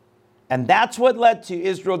 And that's what led to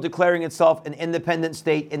Israel declaring itself an independent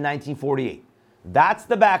state in 1948. That's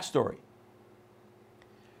the backstory.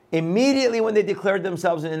 Immediately when they declared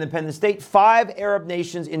themselves an independent state, 5 Arab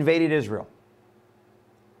nations invaded Israel.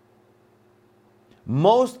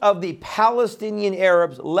 Most of the Palestinian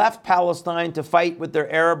Arabs left Palestine to fight with their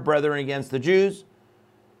Arab brethren against the Jews,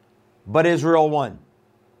 but Israel won.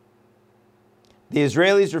 The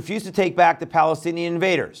Israelis refused to take back the Palestinian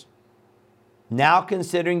invaders, now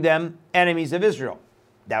considering them enemies of Israel.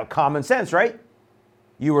 Now, common sense, right?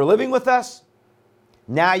 You were living with us,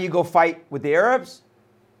 now you go fight with the Arabs.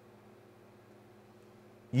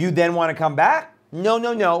 You then want to come back? No,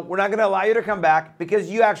 we're not going to allow you to come back because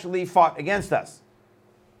you actually fought against us.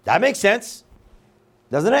 That makes sense,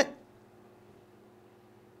 doesn't it?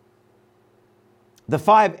 The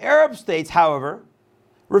 5 Arab states, however,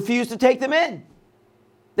 refused to take them in.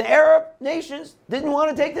 The Arab nations didn't want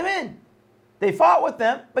to take them in. They fought with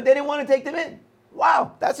them, but they didn't want to take them in.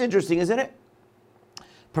 Wow, that's interesting, isn't it?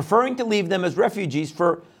 Preferring to leave them as refugees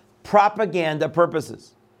for propaganda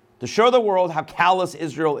purposes, to show the world how callous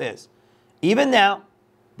Israel is. Even now,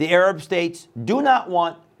 the Arab states do not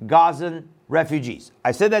want Gazan refugees.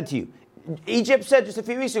 I said that to you. Egypt said just a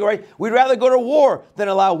few weeks ago, right, we'd rather go to war than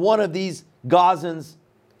allow one of these Gazans,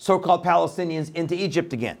 so-called Palestinians, into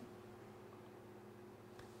Egypt again.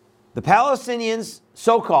 The Palestinians,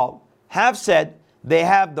 so-called, have said they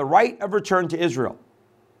have the right of return to Israel.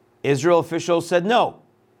 Israel officials said no.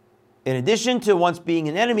 In addition to once being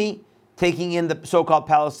an enemy, taking in the so-called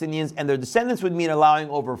Palestinians and their descendants would mean allowing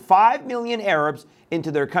over 5 million Arabs into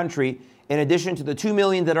their country, in addition to the 2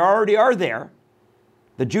 million that already are there.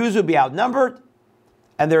 The Jews would be outnumbered,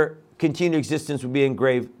 and their continued existence would be in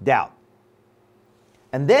grave doubt.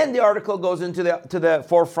 And then the article goes into the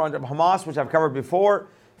forefront of Hamas, which I've covered before,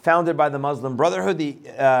 founded by the Muslim Brotherhood,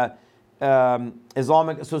 the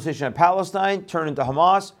Islamic Association of Palestine, turned into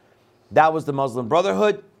Hamas. That was the Muslim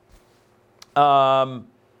Brotherhood.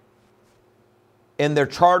 In their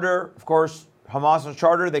charter, of course, Hamas's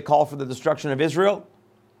charter, they call for the destruction of Israel.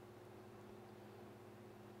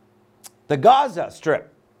 The Gaza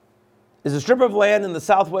Strip is a strip of land in the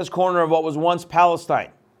southwest corner of what was once Palestine.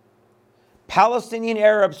 Palestinian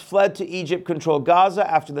Arabs fled to Egypt-controlled Gaza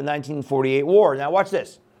after the 1948 war. Now watch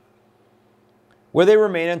this. Where they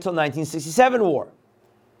remained until 1967 war,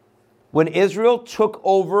 when Israel took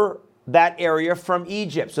over that area from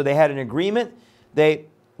Egypt. So they had an agreement.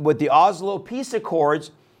 With the Oslo Peace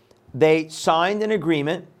Accords, they signed an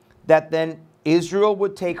agreement that then Israel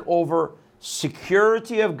would take over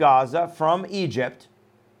security of Gaza from Egypt.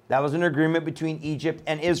 That was an agreement between Egypt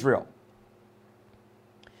and Israel.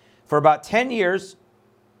 For about 10 years,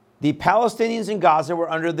 the Palestinians in Gaza were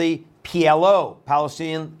under the PLO,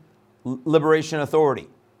 Palestinian Liberation Authority,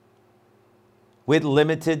 with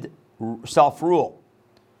limited self-rule.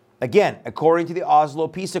 Again, according to the Oslo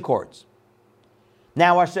Peace Accords.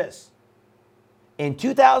 Now watch this. In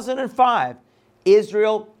 2005,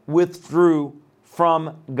 Israel withdrew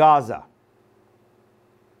from Gaza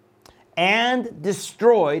and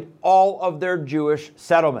destroyed all of their Jewish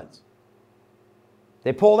settlements.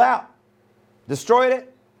 They pulled out, destroyed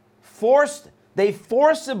it, they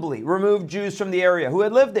forcibly removed Jews from the area who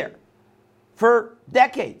had lived there for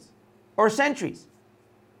decades or centuries.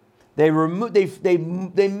 They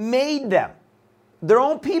made them their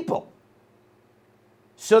own people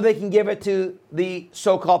so they can give it to the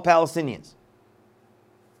so-called Palestinians.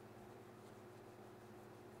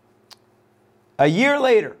 A year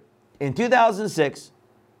later, in 2006,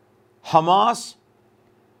 Hamas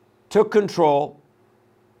took control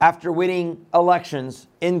after winning elections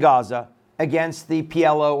in Gaza against the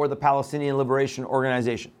PLO, or the Palestinian Liberation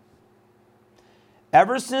Organization.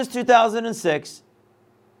 Ever since 2006,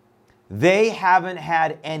 they haven't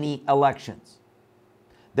had any elections.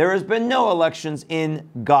 There has been no elections in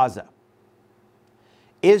Gaza.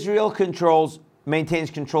 Israel maintains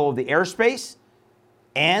control of the airspace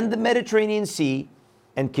and the Mediterranean Sea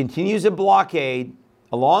and continues a blockade,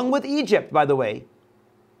 along with Egypt, by the way,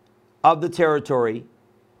 of the territory,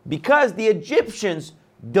 because the Egyptians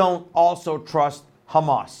don't also trust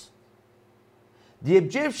Hamas. The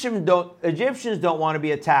Egyptians don't want to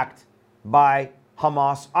be attacked by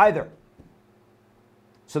Hamas either.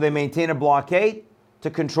 So they maintain a blockade to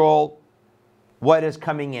control what is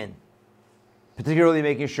coming in, particularly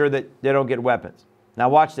making sure that they don't get weapons. Now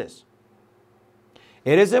watch this.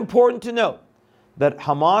 It is important to note that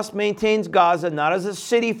Hamas maintains Gaza not as a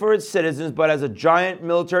city for its citizens, but as a giant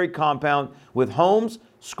military compound with homes,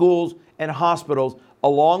 schools, and hospitals,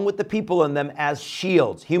 along with the people in them as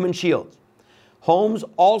shields, human shields. Homes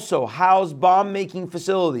also house bomb-making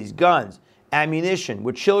facilities, guns, ammunition,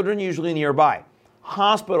 with children usually nearby.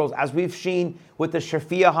 Hospitals, as we've seen with the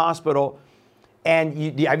Shafia hospital,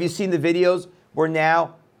 and have you seen the videos where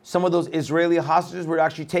now some of those Israeli hostages were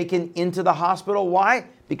actually taken into the hospital? Why?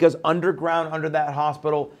 Because underground under that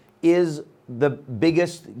hospital is the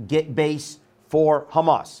biggest base for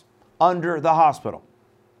Hamas, under the hospital.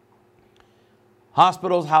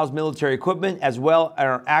 Hospitals house military equipment as well and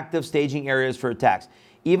are active staging areas for attacks.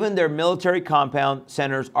 Even their military compound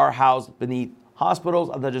centers are housed beneath hospitals,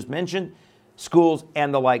 as I just mentioned, schools,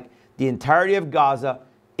 and the like. The entirety of Gaza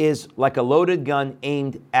is like a loaded gun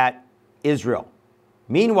aimed at Israel.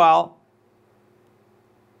 Meanwhile,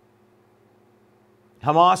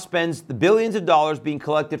 Hamas spends the billions of dollars being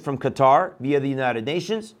collected from Qatar via the United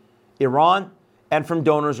Nations, Iran, and from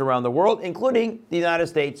donors around the world, including the United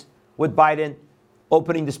States, with Biden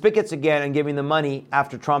opening the spigots again and giving them money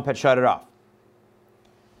after Trump had shut it off.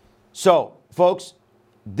 So, folks,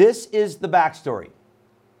 this is the backstory.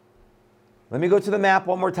 Let me go to the map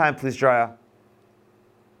one more time, please, Drya.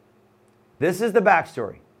 This is the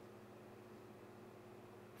backstory.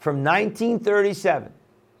 From 1937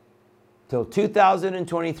 till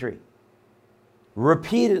 2023,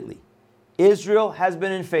 repeatedly, Israel has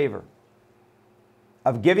been in favor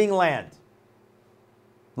of giving land.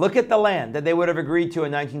 Look at the land that they would have agreed to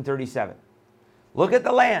in 1937. Look at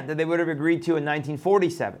the land that they would have agreed to in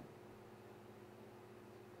 1947.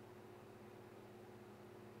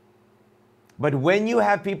 But when you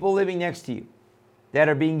have people living next to you that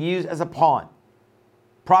are being used as a pawn,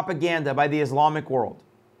 propaganda by the Islamic world,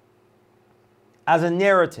 as a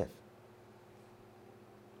narrative,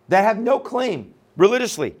 that have no claim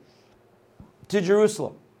religiously to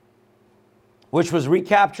Jerusalem, which was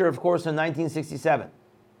recaptured, of course, in 1967.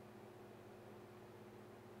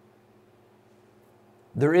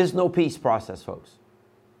 There is no peace process, folks.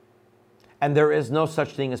 And there is no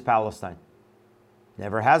such thing as Palestine.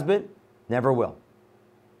 Never has been, never will.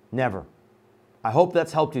 Never. I hope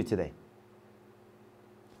that's helped you today.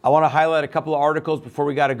 I want to highlight a couple of articles before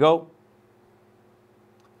we got to go.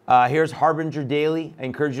 Here's Harbinger Daily. I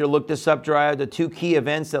encourage you to look this up, Drya. The 2 key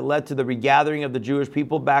events that led to the regathering of the Jewish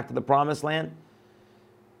people back to the Promised Land.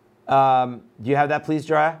 Do you have that, please,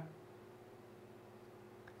 Drya?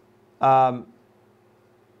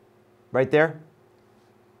 Right there.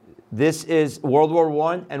 This is World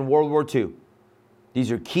War I and World War II.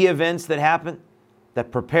 These are key events that happened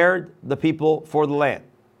that prepared the people for the land.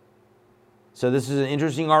 So this is an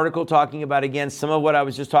interesting article talking about, again, some of what I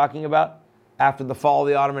was just talking about after the fall of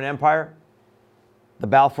the Ottoman Empire, the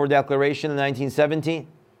Balfour Declaration in 1917,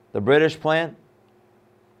 the British plan,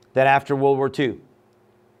 then after World War II.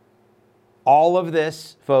 All of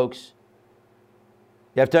this, folks,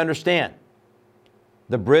 you have to understand,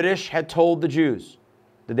 the British had told the Jews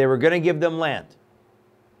that they were going to give them land.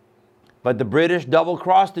 But the British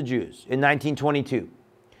double-crossed the Jews in 1922.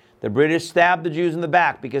 The British stabbed the Jews in the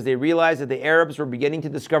back because they realized that the Arabs were beginning to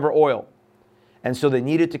discover oil. And so they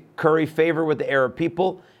needed to curry favor with the Arab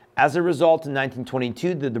people. As a result, in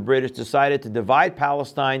 1922, the British decided to divide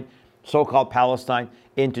Palestine, so-called Palestine,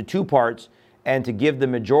 into 2 parts and to give the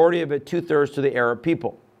majority of it, 2/3, to the Arab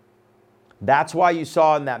people. That's why you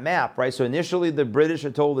saw in that map, right? So initially the British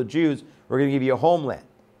had told the Jews, we're going to give you a homeland.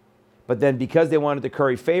 But then because they wanted to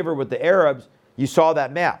curry favor with the Arabs, you saw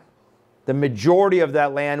that map. The majority of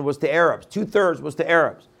that land was to Arabs. 2/3 was to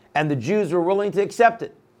Arabs. And the Jews were willing to accept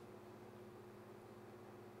it.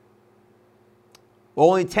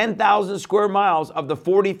 Only 10,000 square miles of the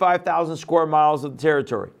 45,000 square miles of the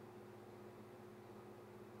territory.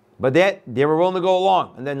 But they were willing to go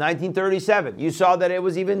along. And then 1937, you saw that it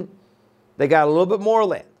was even, they got a little bit more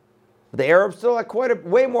land. But the Arabs still had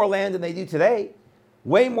way more land than they do today.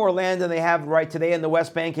 Way more land than they have right today in the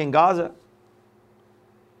West Bank and Gaza.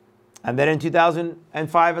 And then in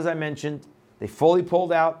 2005, as I mentioned, they fully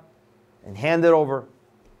pulled out and handed over.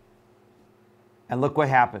 And look what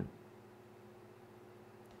happened.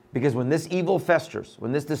 Because when this evil festers,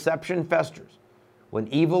 when this deception festers, when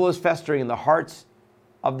evil is festering in the hearts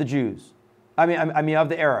of the Jews, of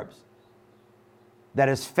the Arabs, that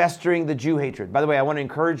is festering the Jew hatred. By the way, I want to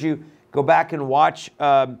encourage you, go back and watch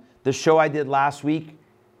the show I did last week.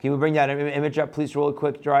 Can we bring that image up, please, really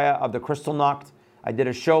quick, Drya, of the Kristallnacht? I did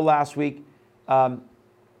a show last week.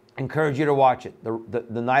 Encourage you to watch it.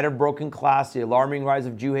 The Night of Broken Glass, The Alarming Rise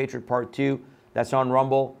of Jew Hatred, Part 2. That's on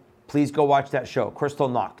Rumble. Please go watch that show,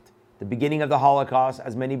 Kristallnacht. The beginning of the Holocaust,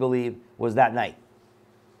 as many believe, was that night.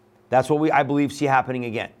 That's what I believe see happening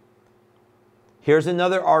again. Here's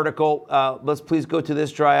another article. Let's please go to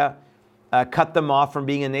this, Drya. Cut them off from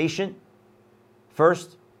being a nation.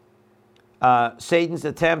 First, Satan's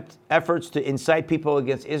efforts to incite people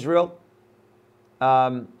against Israel.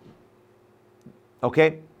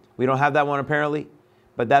 Okay, we don't have that one apparently,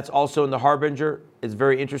 but that's also in the Harbinger. It's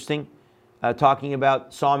very interesting, talking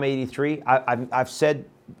about Psalm 83. I've said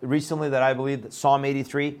recently that I believe that Psalm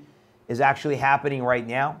 83 is actually happening right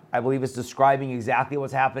now. I believe it's describing exactly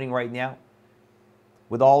what's happening right now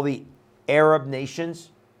with all the Arab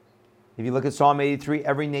nations. If you look at Psalm 83,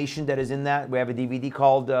 every nation that is in that, we have a DVD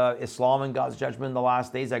called Islam and God's Judgment in the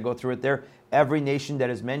Last Days. I go through it there. Every nation that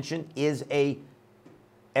is mentioned is a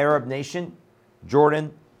Arab nation.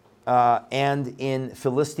 Jordan and in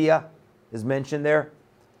Philistia is mentioned there.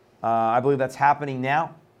 I believe that's happening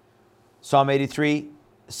now. Psalm 83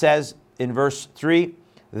 says in verse 3,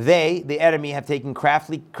 they, the enemy, have taken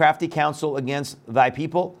crafty counsel against thy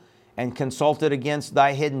people and consulted against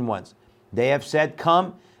thy hidden ones. They have said,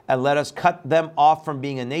 come, and let us cut them off from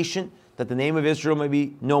being a nation, that the name of Israel may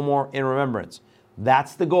be no more in remembrance.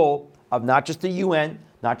 That's the goal of not just the UN,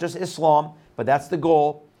 not just Islam, but that's the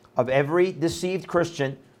goal of every deceived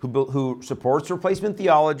Christian who supports replacement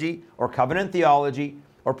theology or covenant theology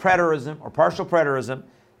or preterism or partial preterism.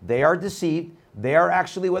 They are deceived. They are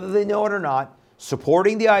actually, whether they know it or not,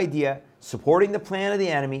 supporting the idea, supporting the plan of the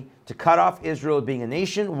enemy to cut off Israel as being a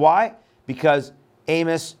nation. Why? Because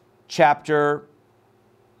Amos chapter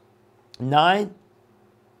 9,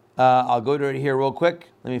 I'll go to it here real quick.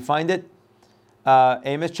 Let me find it.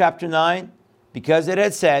 Amos chapter 9, because it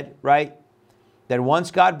had said, right, that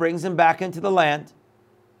once God brings them back into the land,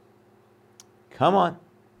 come on,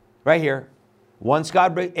 right here, once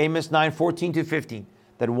God, Amos 9, 14 to 15,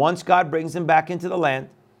 that once God brings them back into the land,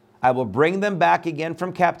 I will bring them back again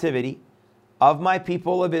from captivity of my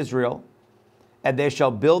people of Israel, and they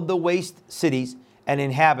shall build the waste cities and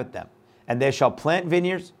inhabit them, and they shall plant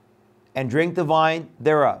vineyards and drink the vine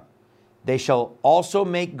thereof. They shall also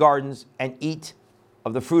make gardens and eat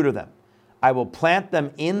of the fruit of them. I will plant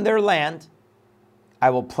them in their land. I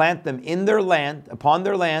will plant them in their land, upon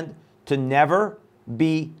their land, to never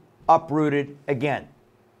be uprooted again.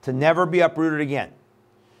 To never be uprooted again.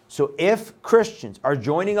 So if Christians are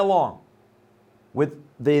joining along with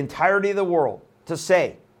the entirety of the world to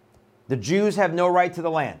say the Jews have no right to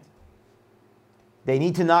the land, they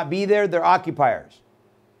need to not be there, they're occupiers.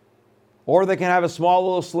 Or they can have a small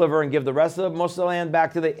little sliver and give the rest of most of the land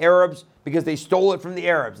back to the Arabs because they stole it from the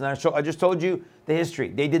Arabs. And I just told you the history.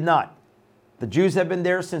 They did not. The Jews have been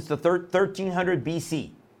there since the 1300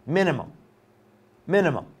 BC, minimum.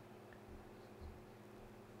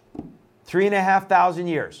 3,500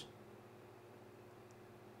 years.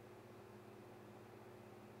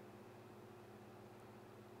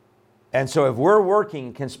 And so if we're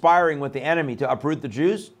working, conspiring with the enemy to uproot the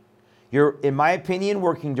Jews, you're, in my opinion,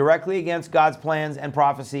 working directly against God's plans and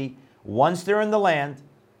prophecy. Once they're in the land,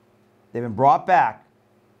 they've been brought back.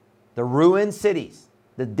 The ruined cities,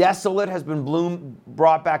 the desolate has been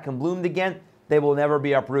brought back and bloomed again. They will never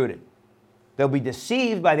be uprooted. They'll be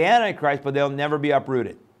deceived by the Antichrist, but they'll never be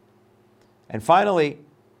uprooted. And finally,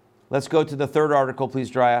 let's go to the third article,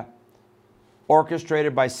 please, Drya.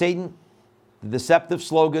 Orchestrated by Satan, the deceptive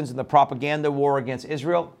slogans and the propaganda war against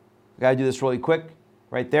Israel. I got to do this really quick,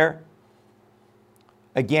 right there.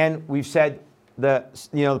 Again, we've said the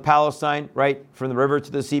Palestine, right, from the river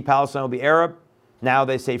to the sea, Palestine will be Arab. Now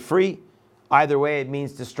they say free. Either way, it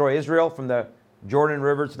means destroy Israel from the Jordan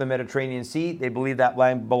River to the Mediterranean Sea. They believe that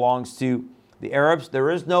land belongs to the Arabs. There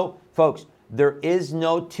is no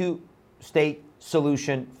two-state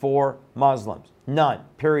solution for Muslims. None,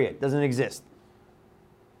 period. Doesn't exist.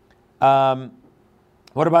 What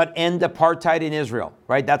about end apartheid in Israel,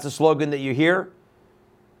 right? That's a slogan that you hear.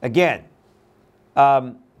 Again,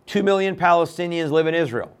 2 million Palestinians live in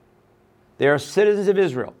Israel. They are citizens of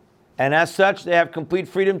Israel. And as such, they have complete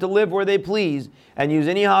freedom to live where they please and use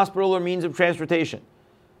any hospital or means of transportation.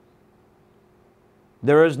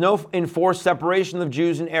 There is no enforced separation of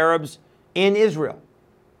Jews and Arabs in Israel.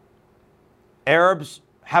 Arabs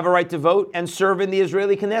have a right to vote and serve in the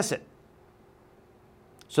Israeli Knesset.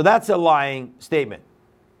 So that's a lying statement.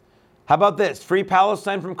 How about this? Free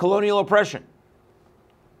Palestine from colonial oppression.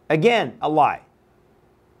 Again, a lie.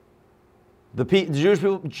 The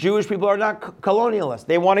Jewish people are not colonialists.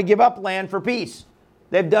 They want to give up land for peace.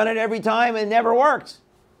 They've done it every time and it never works.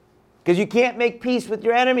 Because you can't make peace with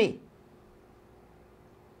your enemy.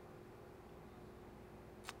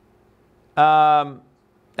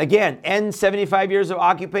 Again, end 75 years of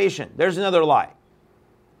occupation. There's another lie.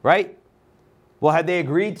 Right? Well, had they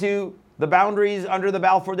agreed to the boundaries under the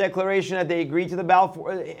Balfour Declaration? Had they agreed to the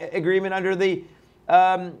Balfour Agreement under the...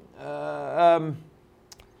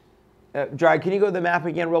 Dry, can you go to the map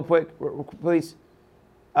again real quick, please?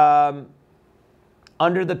 Under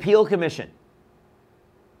the Peel Commission.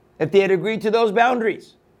 If they had agreed to those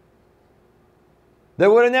boundaries,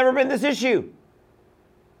 there would have never been this issue.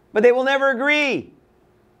 But they will never agree.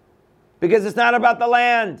 Because it's not about the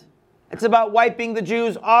land. It's about wiping the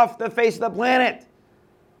Jews off the face of the planet.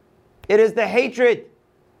 It is the hatred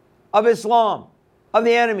of Islam, of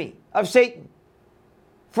the enemy, of Satan,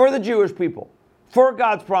 for the Jewish people, for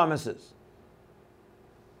God's promises,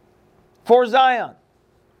 for Zion.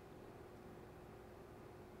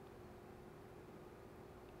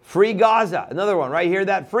 Free Gaza, another one, right here,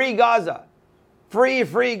 that free Gaza. Free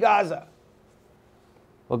Gaza.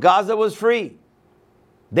 Well, Gaza was free.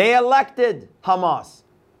 They elected Hamas,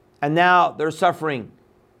 and now they're suffering.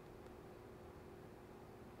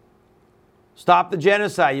 Stop the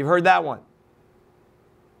genocide, you've heard that one.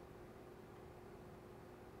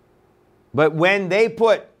 But when they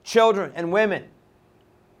put children and women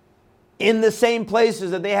in the same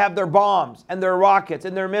places that they have their bombs and their rockets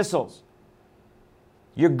and their missiles.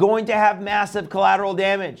 You're going to have massive collateral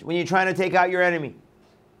damage when you're trying to take out your enemy.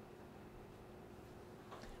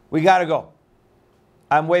 We got to go.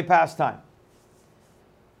 I'm way past time.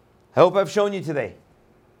 I hope I've shown you today.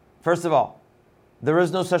 First of all, there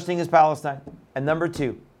is no such thing as Palestine. And number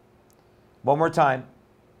two, one more time,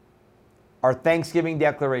 our Thanksgiving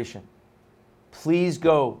declaration. Please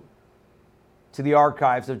go to the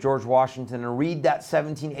archives of George Washington and read that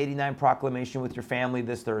 1789 proclamation with your family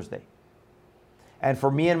this Thursday. And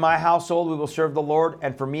for me and my household, we will serve the Lord.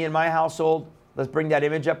 And for me and my household, let's bring that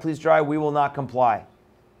image up, please, Dry. We will not comply.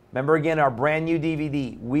 Remember again, our brand new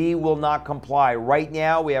DVD, We Will Not Comply. Right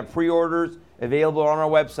now, we have pre-orders available on our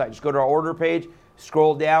website. Just go to our order page,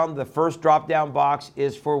 scroll down. The first drop-down box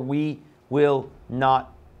is for We Will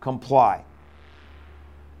Not Comply.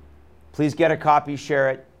 Please get a copy, share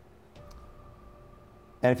it.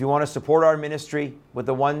 And if you want to support our ministry with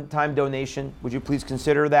a one-time donation, would you please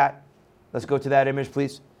consider that? Let's go to that image,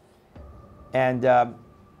 please. And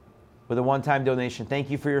with a one-time donation, thank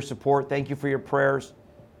you for your support. Thank you for your prayers.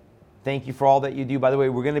 Thank you for all that you do. By the way,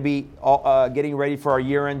 we're going to be getting ready for our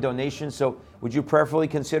year-end donation. So would you prayerfully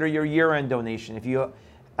consider your year-end donation? If you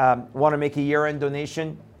want to make a year-end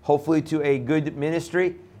donation, hopefully to a good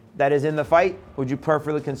ministry that is in the fight, would you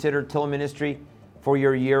prayerfully consider Till Ministry for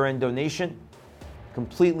your year-end donation?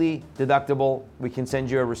 Completely deductible. We can send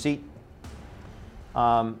you a receipt.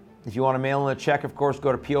 If you want to mail in a check, of course,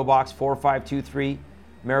 go to P.O. Box 4523,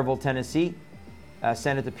 Maryville, Tennessee.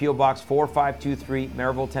 Send it to P.O. Box 4523,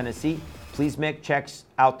 Maryville, Tennessee. Please make checks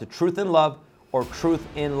out to Truth in Love or Truth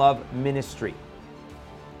in Love Ministry.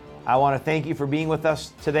 I want to thank you for being with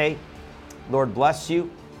us today. Lord bless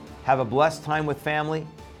you. Have a blessed time with family.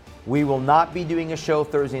 We will not be doing a show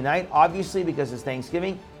Thursday night, obviously, because it's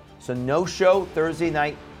Thanksgiving. So no show Thursday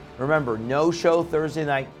night. Remember, no show Thursday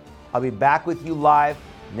night. I'll be back with you live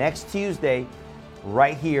next Tuesday,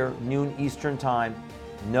 right here, noon Eastern Time.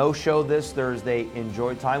 No show this Thursday.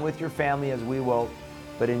 Enjoy time with your family as we will,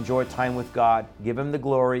 but enjoy time with God. Give Him the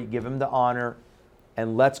glory, give Him the honor,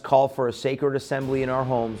 and let's call for a sacred assembly in our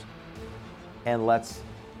homes, and let's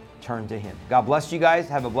turn to Him. God bless you guys.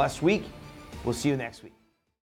 Have a blessed week. We'll see you next week.